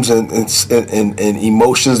themes and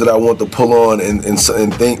emotions that I want to pull on and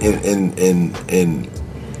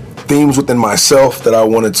themes within myself that I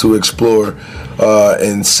wanted to explore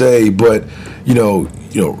and say, but you know,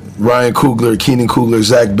 Ryan Coogler, Keenan Coogler,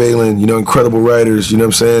 Zach Balin, incredible writers, you know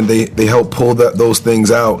what I'm saying? They help pull those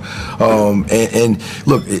things out. And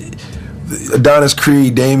look, Adonis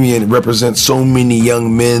Creed, Damien represents so many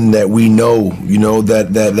young men that we know,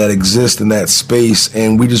 that exist in that space,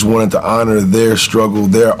 and we just wanted to honor their struggle,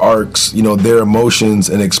 their arcs, their emotions,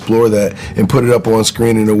 and explore that and put it up on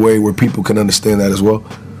screen in a way where people can understand that as well.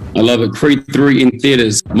 I love it. Creed 3 in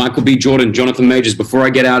theaters. Michael B. Jordan, Jonathan Majors, before I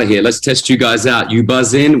get out of here, let's test you guys out. You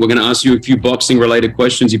buzz in. We're going to ask you a few boxing-related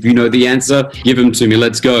questions. If you know the answer, give them to me.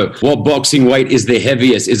 Let's go. What boxing weight is the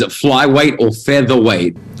heaviest? Is it flyweight or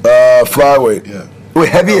featherweight? Flyweight. Yeah. Wait,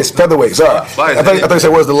 heaviest, featherweight. Sorry. I thought you said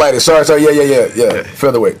what was the lightest. Sorry. Yeah.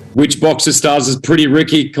 Featherweight. Which boxer stars as Pretty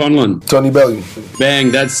Ricky Conlon? Tony Bellew.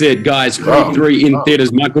 Bang, that's it, guys. Creed 3 in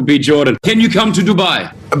theaters. Michael B. Jordan. Can you come to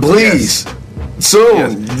Dubai? Please. Yes.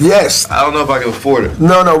 Soon, yes. I don't know if I can afford it.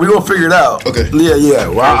 No, we're going to figure it out. Okay. Yeah.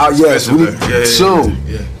 Well, yes, soon.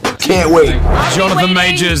 Yeah. Can't wait. Jonathan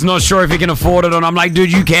Majors, not sure if he can afford it or not. I'm like,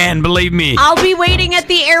 dude, you can, believe me. I'll be waiting at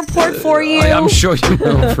the airport for you. I'm sure you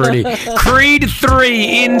will, Pretty. Creed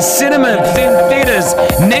 3 in cinemas, in theaters,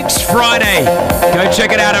 next Friday. Go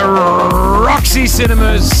check it out at Roxy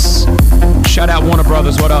Cinemas. Shout out Warner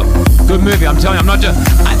Brothers, what up? Good movie, I'm telling you. I'm not just...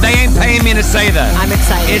 They ain't paying me to say that. I'm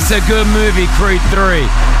excited. It's a good movie, Creed 3.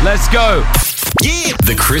 Let's go. Yeah.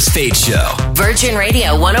 The Chris Fade Show. Virgin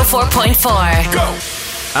Radio 104.4.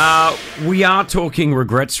 Go. We are talking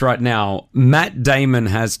regrets right now. Matt Damon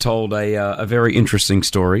has told a very interesting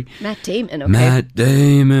story. Matt Damon, okay. Matt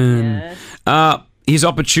Damon. Yes. His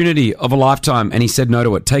opportunity of a lifetime, and he said no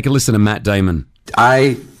to it. Take a listen to Matt Damon.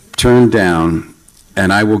 I turned down,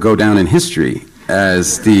 and I will go down in history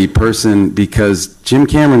as the person, because Jim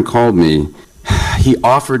Cameron called me. He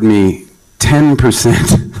offered me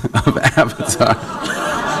 10% of Avatar.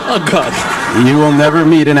 Oh, God. You will never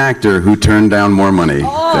meet an actor who turned down more money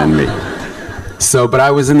than me. So, but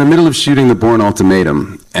I was in the middle of shooting The Bourne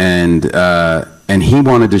Ultimatum, and he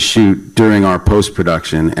wanted to shoot during our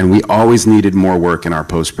post-production, and we always needed more work in our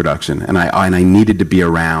post-production, and I needed to be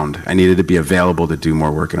around. I needed to be available to do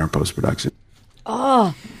more work in our post-production.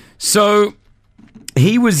 Oh. So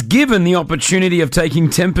he was given the opportunity of taking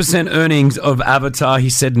 10% earnings of Avatar. He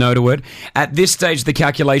said no to it. At this stage, the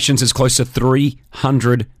calculations is close to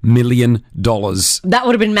 $300 million. That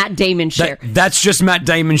would have been Matt Damon's share. That's just Matt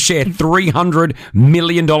Damon's share, $300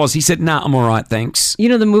 million. He said, nah, I'm all right, thanks. You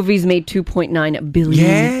know, the movie's made $2.9 billion.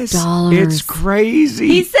 Yes, it's crazy.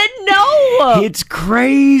 He said no. It's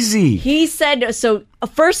crazy. He said, so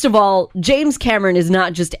first of all, James Cameron is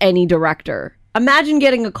not just any director. Imagine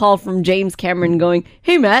getting a call from James Cameron going,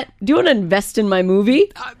 hey, Matt, do you want to invest in my movie?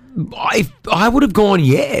 I would have gone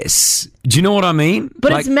yes. Do you know what I mean?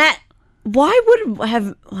 But it's Matt. Why would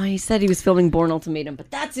have... Well, he said he was filming Bourne Ultimatum, but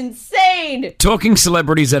that's insane. Talking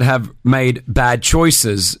celebrities that have made bad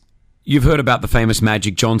choices, you've heard about the famous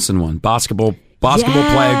Magic Johnson one. Basketball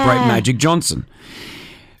player, great Magic Johnson.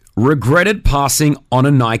 Regretted passing on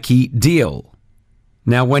a Nike deal.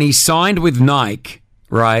 Now, when he signed with Nike...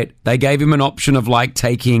 Right, they gave him an option of like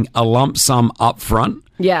taking a lump sum up front.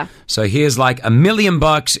 Yeah. So here's like $1 million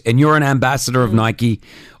and you're an ambassador of Nike.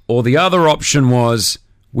 Or the other option was,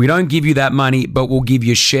 we don't give you that money, but we'll give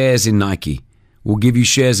you shares in Nike. We'll give you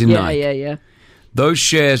shares in Nike. Yeah. Those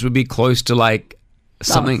shares would be close to like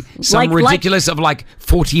something, ridiculous of like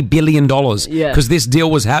 $40 billion. Yeah. Because this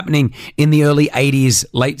deal was happening in the early 80s,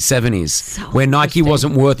 late 70s, where Nike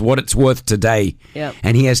wasn't worth what it's worth today. Yep.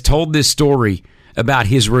 And he has told this story about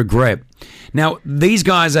his regret. Now, these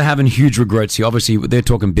guys are having huge regrets here. Obviously, they're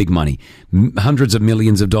talking big money. Hundreds of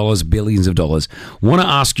millions of dollars, billions of dollars. Want to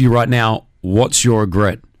ask you right now, what's your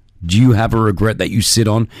regret? Do you have a regret that you sit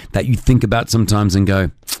on, that you think about sometimes and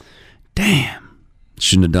go, damn,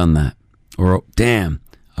 shouldn't have done that? Or, damn,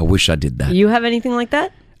 I wish I did that. You have anything like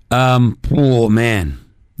that? Oh, man.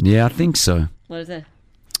 Yeah, I think so. What is it?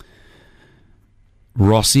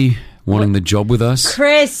 Rossi wanting the job with us.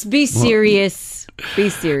 Chris, be serious. Be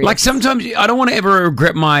serious. Like sometimes I don't want to ever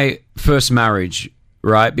regret my first marriage,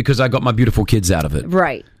 right? Because I got my beautiful kids out of it.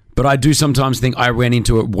 Right. But I do sometimes think I ran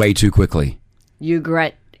into it way too quickly. You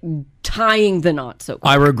regret tying the knot so quick.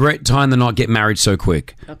 I regret tying the knot, get married so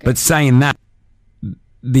quick. Okay. But saying that,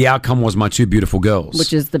 the outcome was my two beautiful girls.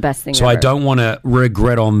 Which is the best thing So ever. I don't want to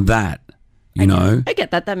regret on that, you know? I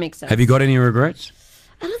get that. That makes sense. Have you got any regrets?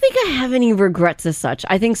 I don't think I have any regrets as such.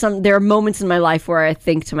 I think there are moments in my life where I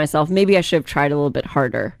think to myself, maybe I should have tried a little bit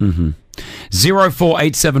harder.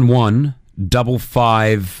 04871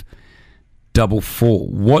 5544.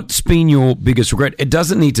 What's been your biggest regret? It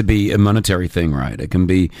doesn't need to be a monetary thing, right? It can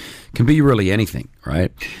be really anything,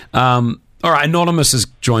 right? All right, Anonymous has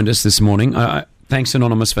joined us this morning. Thanks,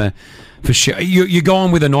 Anonymous, for sharing. You go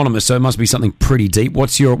on with Anonymous, so it must be something pretty deep.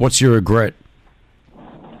 What's your regret?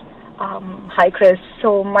 Hi, Chris.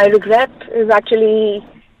 So my regret is actually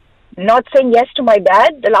not saying yes to my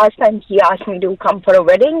dad the last time he asked me to come for a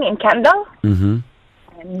wedding in Canada. Mm-hmm.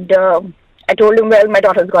 And I told him, well, my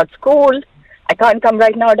daughter's got school. I can't come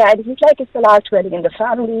right now, Dad. He's like, it's the last wedding in the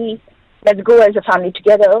family. Let's go as a family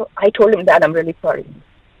together. I told him, Dad, I'm really sorry.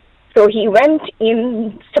 So he went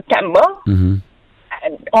in September. Mm-hmm.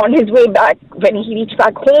 And on his way back, when he reached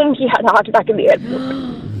back home, he had a heart attack in the airport.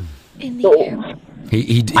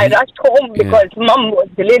 I rushed home because Mum was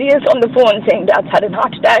delirious on the phone saying Dad's had a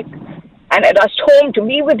heart attack. And I rushed home to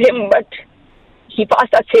be with him, but he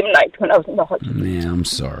passed that same night when I was in the hospital. Yeah, I'm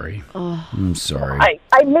sorry. I'm sorry.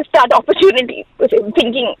 I missed that opportunity with him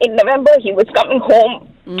thinking in November he was coming home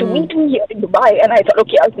to meet me here in Dubai. And I thought,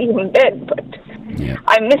 okay, I'll see him in bed. But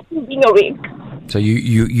I missed him being awake. So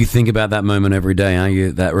you think about that moment every day,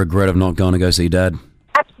 huh? That regret of not going to go see Dad?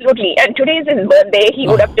 Absolutely. And today's his birthday. He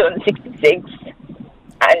would have turned 66.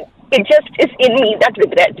 And it just is in me, that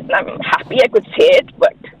regret. And I'm happy I could say it,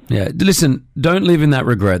 but... Yeah, listen, don't live in that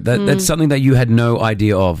regret. That's something that you had no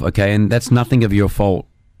idea of, okay? And that's nothing of your fault.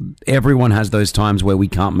 Everyone has those times where we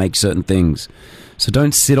can't make certain things. So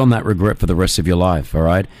don't sit on that regret for the rest of your life, all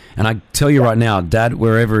right? And I tell you right now, Dad,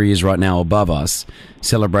 wherever he is right now above us,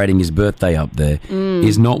 celebrating his birthday up there,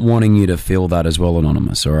 is not wanting you to feel that as well,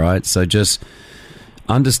 Anonymous, all right? So just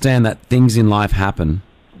understand that things in life happen,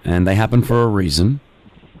 and they happen for a reason.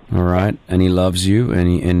 All right, and he loves you,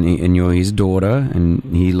 and you're his daughter, and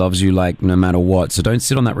he loves you like no matter what. So don't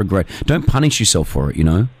sit on that regret. Don't punish yourself for it. You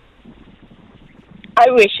know. I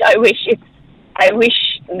wish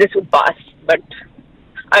this would pass, but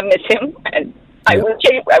I miss him, and I wish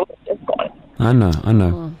it was just gone. I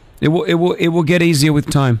know. It will get easier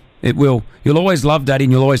with time. It will. You'll always love Daddy,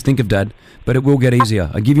 and you'll always think of Dad, but it will get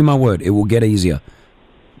easier. I give you my word. It will get easier.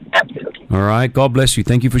 Absolutely. All right. God bless you.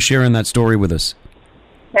 Thank you for sharing that story with us.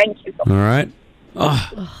 Thank you. All right.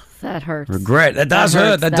 Oh, that hurts. Regret. That does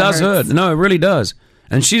hurt. That does hurt. No, it really does.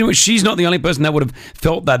 And she's not the only person that would have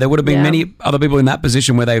felt that. There would have been many other people in that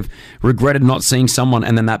position where they've regretted not seeing someone,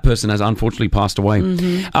 and then that person has unfortunately passed away.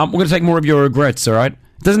 Mm-hmm. We're going to take more of your regrets. All right.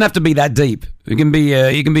 It doesn't have to be that deep. It can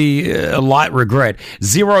be a light regret.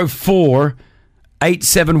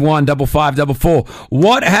 04871 5544.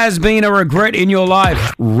 What has been a regret in your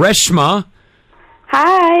life, Reshma?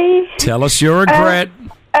 Hi. Tell us your regret.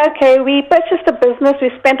 Okay, we purchased a business. We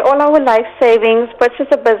spent all our life savings,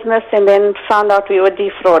 purchased a business, and then found out we were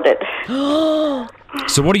defrauded. So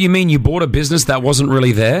what do you mean you bought a business that wasn't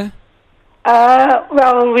really there?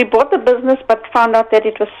 Well, we bought the business, but found out that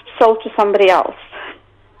it was sold to somebody else.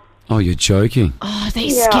 Oh, you're joking. Oh, they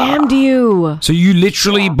scammed you. So you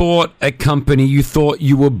literally bought a company, you thought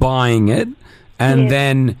you were buying it, and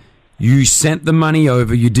then you sent the money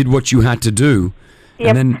over, you did what you had to do.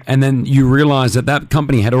 Yep. And then you realized that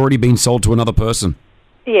company had already been sold to another person.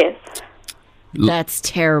 Yes. That's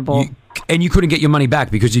terrible. And you couldn't get your money back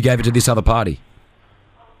because you gave it to this other party.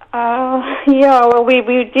 Yeah, well, we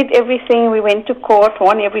did everything. We went to court,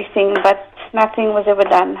 won everything, but nothing was ever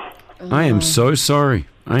done. I am so sorry.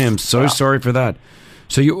 I am so sorry for that.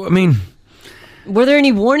 So were there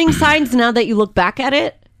any warning signs now that you look back at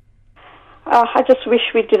it? I just wish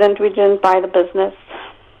we didn't buy the business.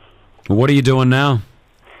 What are you doing now?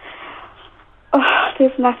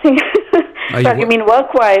 There's nothing. You mean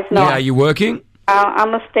work-wise? No. Yeah, are you working?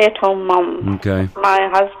 I'm a stay-at-home mom. Okay. My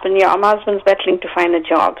husband's battling to find a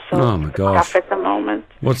job. So oh my gosh. Tough at the moment.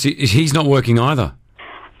 He's not working either?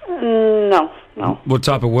 No. What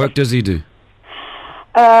type of work does he do?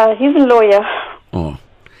 He's a lawyer. Oh,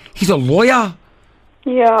 he's a lawyer?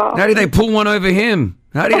 Yeah. How did they pull one over him?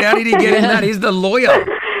 How did he get in that? He's the lawyer.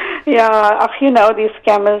 Yeah, these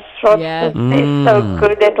scammers, fraudsters, they're so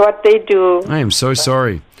good at what they do. I am so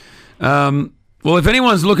sorry. Well, if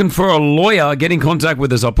anyone's looking for a lawyer, get in contact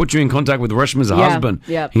with us. I'll put you in contact with Reshma's husband.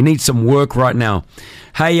 Yeah. He needs some work right now.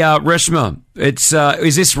 Hey, Reshma,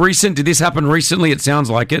 is this recent? Did this happen recently? It sounds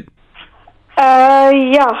like it.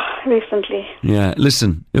 Yeah, recently. Yeah,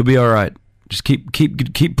 listen, it'll be all right. Just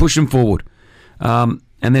keep pushing forward. And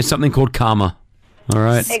there's something called karma. All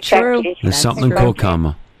right? Exactly. There's something called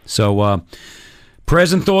karma. So,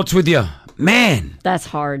 prayers and thoughts with you. Man, that's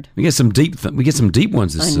hard. We get some deep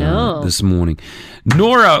ones this I know. This morning.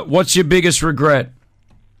 Nora, what's your biggest regret?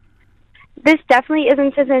 This definitely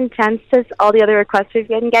isn't as intense as all the other requests we've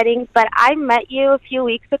been getting, but I met you a few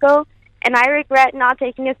weeks ago, and I regret not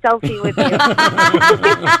taking a selfie with you.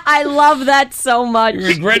 I love that so much. You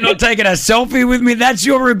regret not taking a selfie with me? That's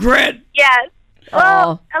your regret? Yes.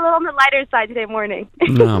 Well, a little on the lighter side today morning.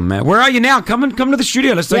 Oh, man. Where are you now? Come to the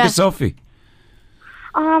studio. Let's take a selfie.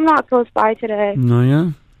 I'm not close by today. No,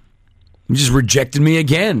 yeah? You just rejected me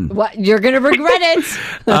again. What? You're going to regret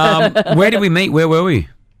it. Where did we meet? Where were we?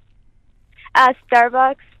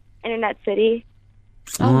 Starbucks, Internet City.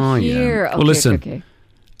 Oh, here. yeah. Okay, Well, listen, okay.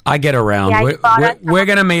 I get around. Yeah, we're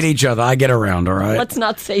going to meet each other. I get around, all right? Let's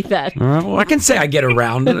not say that. All right, well, I can say I get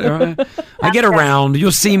around. All right? I get around.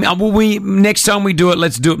 You'll see me. Next time we do it,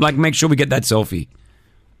 let's do it. Like, make sure we get that selfie.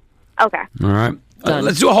 Okay. All right?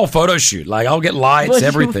 Let's do a whole photo shoot. Like, I'll get lights,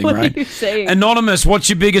 everything, what right? are you saying? Anonymous, what's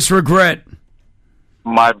your biggest regret?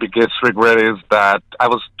 My biggest regret is that I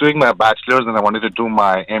was doing my bachelor's and I wanted to do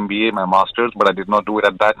my MBA, my master's, but I did not do it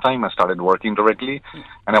at that time. I started working directly,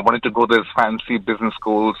 and I wanted to go to these fancy business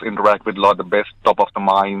schools, interact with a lot of the best, top of the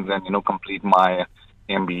minds, and, complete my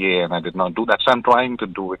MBA, and I did not do that. So I'm trying to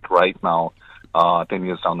do it right now, 10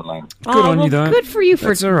 years down the line. Good on you, though. Good for you for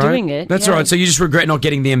That's all right. doing it. That's yeah. all right. So you just regret not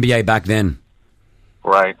getting the MBA back then?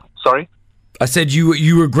 Right. Sorry? I said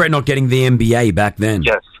you regret not getting the MBA back then?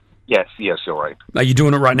 Yes, you're right. Are you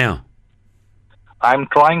doing it right now? I'm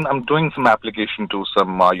doing some application to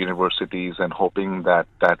some universities and hoping that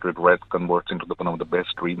regret converts into one of the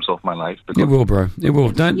best dreams of my life. It will, bro. It will.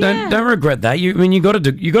 Don't regret that. You got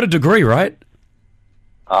a degree, right?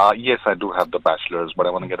 Yes, I do have the bachelor's, but I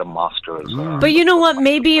want to get a master's. But you know what?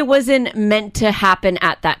 Maybe it wasn't meant to happen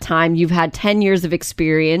at that time. You've had 10 years of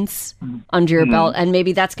experience under your belt, and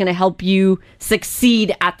maybe that's going to help you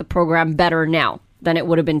succeed at the program better now than it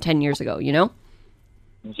would have been 10 years ago,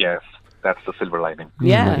 Yes, that's the silver lining.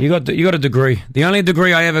 Yeah. You got a degree. The only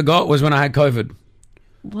degree I ever got was when I had COVID.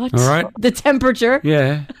 What? All right. The temperature?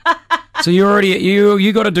 Yeah. So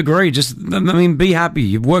you got a degree. Just, be happy.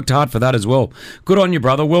 You've worked hard for that as well. Good on you,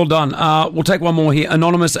 brother. Well done. We'll take one more here.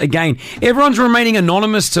 Anonymous again. Everyone's remaining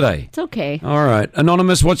anonymous today. It's okay. All right.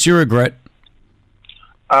 Anonymous, what's your regret?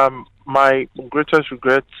 My greatest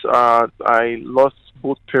regrets are I lost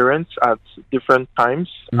both parents at different times,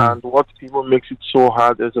 and what even makes it so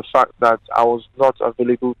hard is the fact that I was not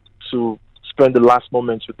available to spend the last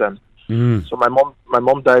moments with them. So my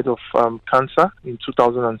mom died of cancer in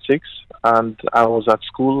 2006, and I was at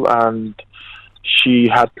school, and she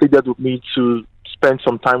had pleaded with me to spend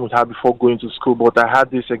some time with her before going to school, but I had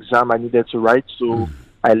this exam I needed to write, so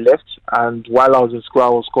I left, and while I was in school, I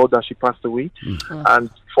was called that she passed away. And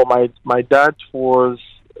for my dad, was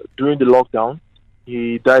during the lockdown.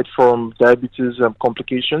 He died from diabetes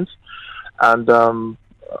complications, and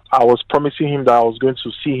I was promising him that I was going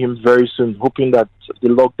to see him very soon, hoping that the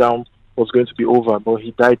lockdown was going to be over, but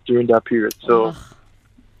he died during that period. So,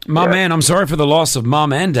 man, I'm sorry for the loss of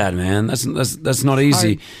mom and dad, man. That's not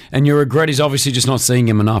easy. And your regret is obviously just not seeing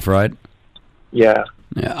him enough, right? Yeah.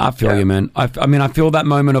 Yeah, I feel you, man. I feel that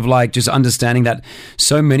moment of like just understanding that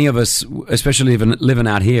so many of us, especially living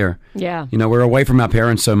out here, we're away from our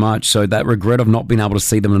parents so much. So that regret of not being able to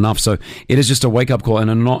see them enough. So it is just a wake up call.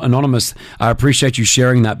 And Anonymous, I appreciate you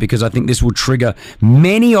sharing that because I think this will trigger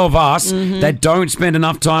many of us that don't spend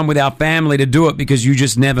enough time with our family to do it because you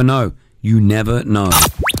just never know. You never know.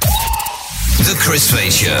 The Chris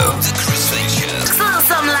Fade Show.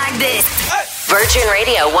 Something like this. Virgin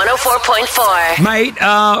Radio 104.4. Mate,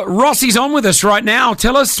 Rossi's on with us right now.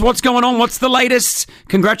 Tell us what's going on. What's the latest?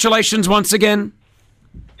 Congratulations once again.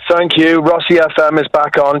 Thank you. Rossi FM is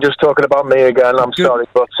back on. Just talking about me again. I'm sorry.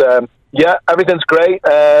 But, everything's great.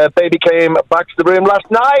 Baby came back to the room last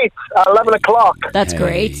night at 11 o'clock. That's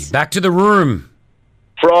great. Back to the room.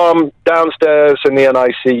 From downstairs in the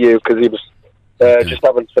NICU because he was just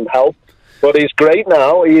having some help. But he's great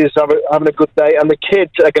now. He's having a good day. And the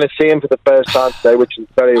kids are going to see him for the first time today, which is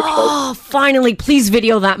very exciting. Oh, finally. Please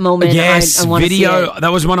video that moment. Yes, I wanna see video. it.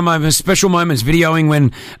 That was one of my special moments, videoing when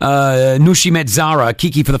Nushi met Zara,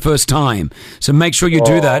 Kiki, for the first time. So make sure you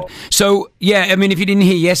do that. So, yeah, I mean, if you didn't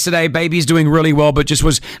hear yesterday, baby's doing really well, but just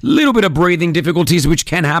was a little bit of breathing difficulties, which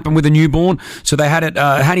can happen with a newborn. So they had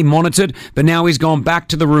him monitored, but now he's gone back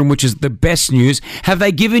to the room, which is the best news. Have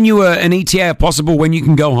they given you an ETA possible when you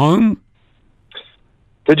can go home?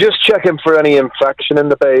 They're just checking for any infection in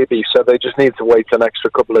the baby, so they just need to wait an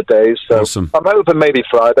extra couple of days. So Awesome. I'm hoping maybe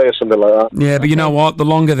Friday or something like that. Yeah, but you know what? The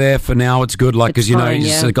longer there for now, it's good. Like, because you know, fine,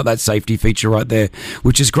 he's yeah. got that safety feature right there,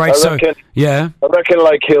 which is great. I reckon, yeah. I reckon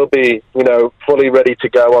he'll be, fully ready to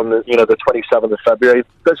go on the 27th of February.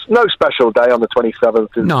 There's no special day on the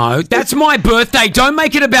 27th. No, that's my birthday. Don't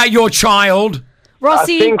make it about your child.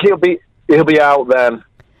 Rossi, I think he'll be out then.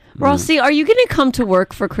 Rossi, are you going to come to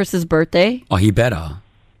work for Chris's birthday? Oh, he better.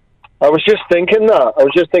 I was just thinking that. I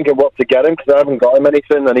was just thinking what to get him because I haven't got him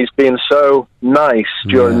anything, and he's been so nice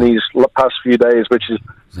during these past few days, which is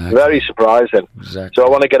very surprising. So I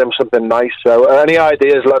want to get him something nice. So any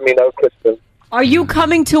ideas, let me know, Kristen. Are you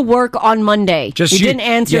coming to work on Monday? You didn't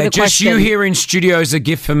answer the question. Just you here in studio is a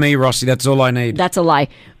gift for me, Rossi. That's all I need. That's a lie.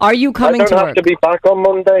 Are you coming I to don't have work? to be back on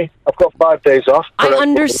Monday. I've got 5 days off. I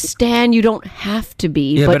understand you don't have to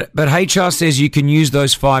be. Yeah, but HR says you can use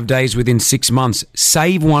those 5 days within 6 months.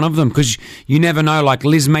 Save one of them because you never know. Like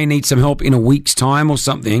Liz may need some help in a week's time or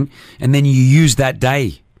something, and then you use that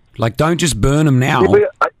day. Like, don't just burn them now. Yeah,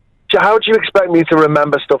 but how do you expect me to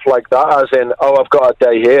remember stuff like that? As in, I got a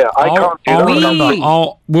day here. I can't do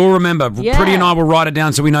that. We'll remember. Yeah. Pretty and I will write it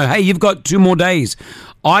down so we know. Hey, you've got 2 more days.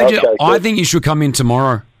 I think you should come in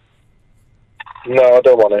tomorrow. No, I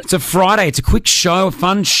don't want it. It's a Friday. It's a quick show, a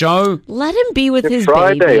fun show. Let him be with his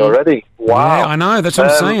Friday baby. already. Wow. Yeah, I know. That's what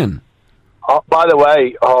I'm saying. By the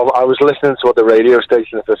way, I was listening to the radio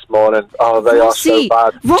stations this morning. Oh, they are so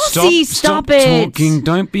bad. Rossi, stop it. Talking.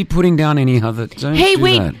 Don't be putting down any other. Hey,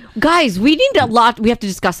 wait. That. Guys, we need a lot. We have to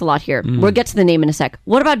discuss a lot here. We'll get to the name in a sec.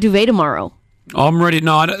 What about Duvet tomorrow? I'm ready.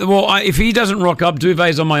 No, if he doesn't rock up,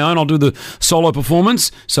 Duvet's on my own. I'll do the solo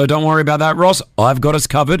performance. So don't worry about that, Ross. I've got us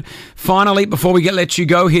covered. Finally, before we let you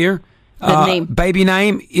go here, name. Baby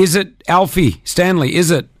name, is it Alfie Stanley?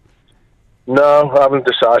 Is it? No, I haven't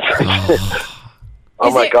decided. Oh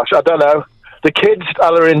my gosh, I don't know. The kids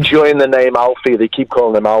are enjoying the name Alfie. They keep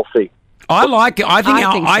calling him Alfie. I like it. I think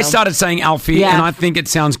I so. started saying Alfie, Yeah. and I think it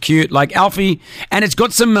sounds cute, like Alfie. And it's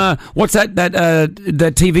got some. What's that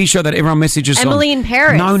TV show that everyone messages on? Emily in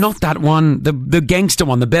Paris. No, not that one. The gangster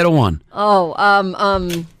one, the better one. Oh,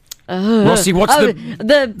 Rossi, what's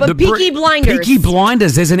the Peaky Blinders? Peaky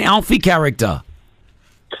Blinders. There's an Alfie character.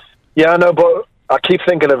 Yeah, I know, but I keep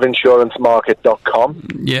thinking of insurancemarket.com.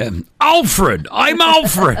 Yeah. Alfred. I'm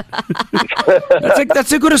Alfred.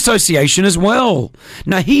 that's a good association as well.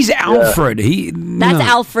 No, he's Alfred. That's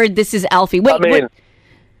Alfred. This is Alfie. Wait, I mean,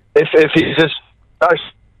 if he's just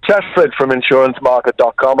Alfred from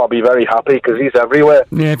insurancemarket.com, I'll be very happy because he's everywhere.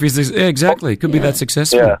 Yeah, if he's exactly. Could be that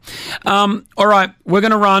successful. Yeah. All right. We're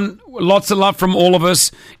going to run. Lots of love from all of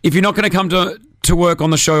us. If you're not going to come to work on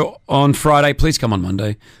the show on Friday, please come on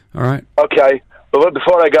Monday. All right. Okay. But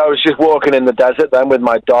before I go, I was just walking in the desert then with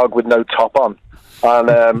my dog with no top on.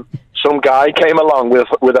 And some guy came along with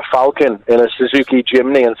a falcon in a Suzuki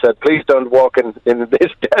Jimny and said, please don't walk in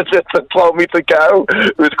this desert, and told me to go.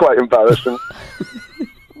 It was quite embarrassing.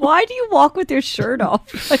 Why do you walk with your shirt off?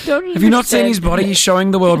 I don't understand. Have you not seen his body? He's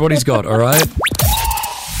showing the world what he's got, all right?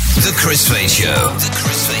 The Chris Fade Show. The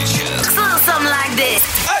Chris Fade Show. Something like this.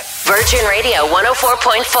 Virgin Radio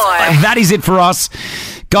 104.4. That is it for us.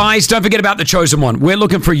 Guys, don't forget about The Chosen One. We're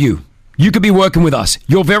looking for you. You could be working with us.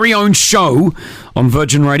 Your very own show on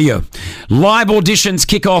Virgin Radio. Live auditions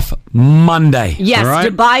kick off Monday. Yes, all right?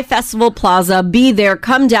 Dubai Festival Plaza. Be there.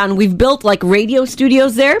 Come down. We've built like radio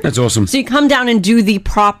studios there. That's awesome. So you come down and do the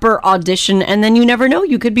proper audition, and then you never know.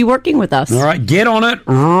 You could be working with us. All right, get on it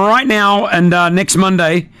right now. And next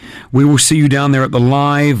Monday, we will see you down there at the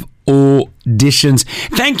live auditions.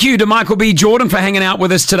 Thank you to Michael B. Jordan for hanging out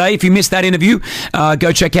with us today. If you missed that interview,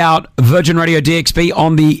 go check out Virgin Radio DXB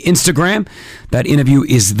on the Instagram. That interview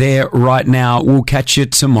is there right now. We'll catch you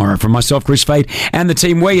tomorrow. From myself, Chris Fade, and the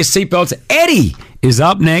team, wear your seatbelts. Eddie is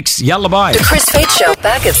up next. Yalla bye. The Chris Fade Show,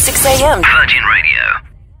 back at 6 a.m. Virgin Radio.